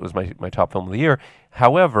knows it was my top film of the year.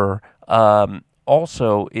 However,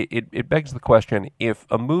 also, it begs the question, if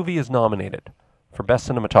a movie is nominated for Best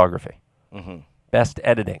Cinematography, Best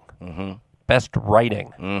Editing, Best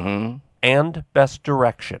Writing, and Best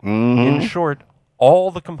Direction, in short,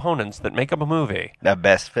 all the components that make up a movie, the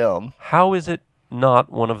best film, how is it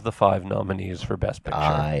not one of the 5 nominees for Best Picture?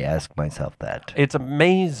 I ask myself that. It's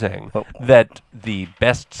amazing that the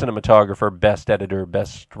best cinematographer, best editor,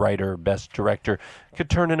 best writer, best director could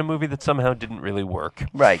turn in a movie that somehow didn't really work.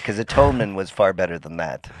 Right, because Atonement was far better than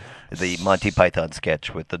that. The Monty Python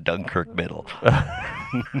sketch with the Dunkirk middle.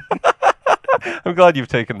 I'm glad you've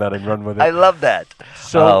taken that and run with it. I love that.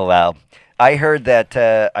 Oh, wow. I heard that,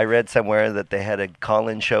 I read somewhere that they had a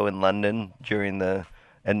call-in show in London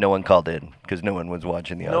and no one called in because no one was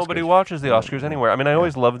watching the Oscars. Nobody watches the Oscars anywhere. I mean, I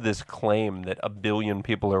always loved this claim that 1 billion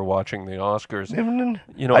people are watching the Oscars. I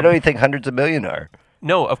don't even think hundreds of million are.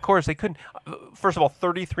 No, of course they couldn't. First of all,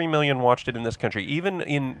 33 million watched it in this country. Even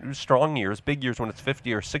in strong years, big years when it's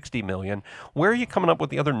 50 or 60 million, where are you coming up with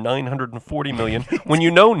the other 940 million when you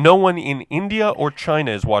know no one in India or China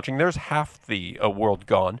is watching? There's half the world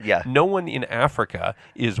gone. Yeah. No one in Africa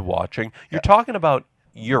is watching. You're talking about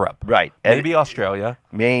Europe. Right. Maybe Australia.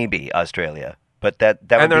 Maybe Australia. But that and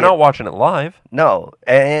would they're be not watching it live. No,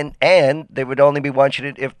 and they would only be watching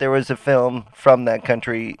it if there was a film from that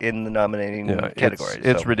country in the nominating category.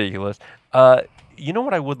 It's ridiculous. You know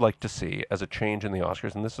what I would like to see as a change in the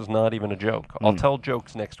Oscars, and this is not even a joke. I'll tell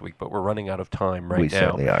jokes next week, but we're running out of time right now. We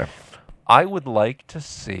certainly are. I would like to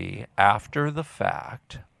see, after the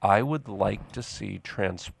fact, I would like to see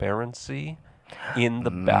transparency in the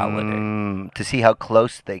balloting. To see how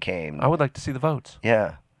close they came. I would like to see the votes.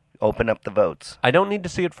 Yeah. Open up the votes. I don't need to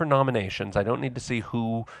see it for nominations. I don't need to see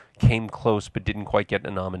who came close but didn't quite get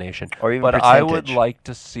a nomination. Or even but percentage. I would like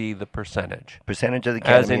to see the percentage. Percentage of the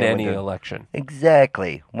Academy. As in any election.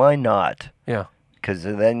 Exactly. Why not? Yeah. Because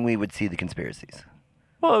then we would see the conspiracies.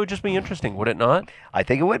 Well, it would just be interesting, would it not? I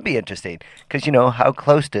think it would be interesting. Because, how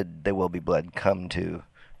close did There Will Be Blood come to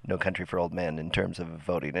No Country for Old Men in terms of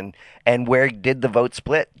voting? And where did the vote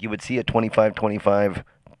split? You would see a 25-25,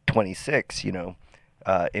 26,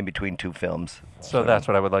 in between two films. So that's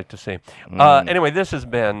what I would like to see. Anyway, this has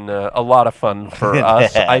been a lot of fun for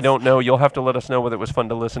us. I don't know. You'll have to let us know whether it was fun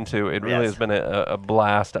to listen to. It really has been a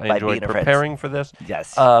blast. I enjoyed preparing for this.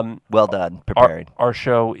 Yes. Well done preparing. Our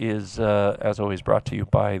show is, as always, brought to you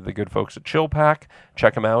by the good folks at ChillPack.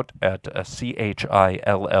 Check them out at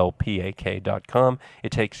ChillPak.com.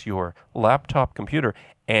 It takes your laptop computer,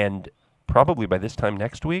 and probably by this time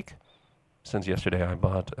next week, since yesterday I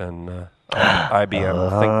bought an IBM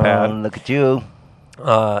ThinkPad. Look at you.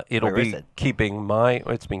 It'll be keeping my.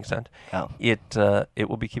 It's being sent. Oh. It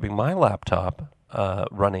will be keeping my laptop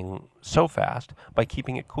running so fast by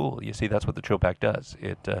keeping it cool. You see, that's what the ChillPack does.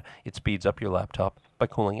 It speeds up your laptop by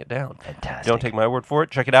cooling it down. Fantastic. Don't take my word for it.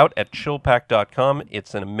 Check it out at ChillPak.com.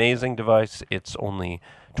 It's an amazing device. It's only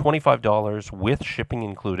 $25 with shipping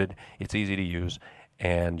included. It's easy to use,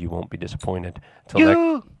 and you won't be disappointed.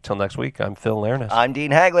 Till next week, I'm Phil Lernis. I'm Dean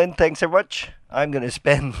Haglund. Thanks so much. I'm going to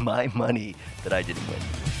spend my money that I didn't win.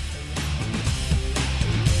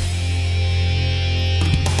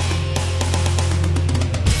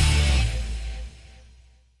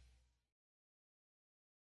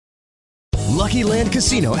 Lucky Land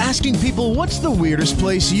Casino, asking people, what's the weirdest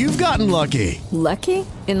place you've gotten lucky? Lucky?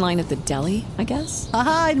 In line at the deli, I guess?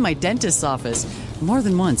 Aha, in my dentist's office. More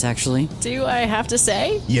than once, actually. Do I have to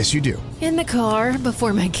say? Yes, you do. In the car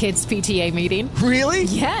before my kids' PTA meeting. Really?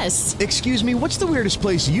 Yes. Excuse me, what's the weirdest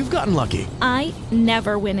place you've gotten lucky? I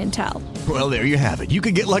never win and tell. Well, there you have it. You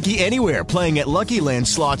can get lucky anywhere, playing at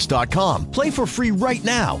LuckyLandSlots.com. Play for free right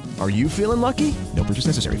now. Are you feeling lucky? No purchase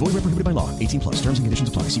necessary. Void where prohibited by law. 18+. Terms and conditions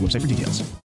apply. See website for details.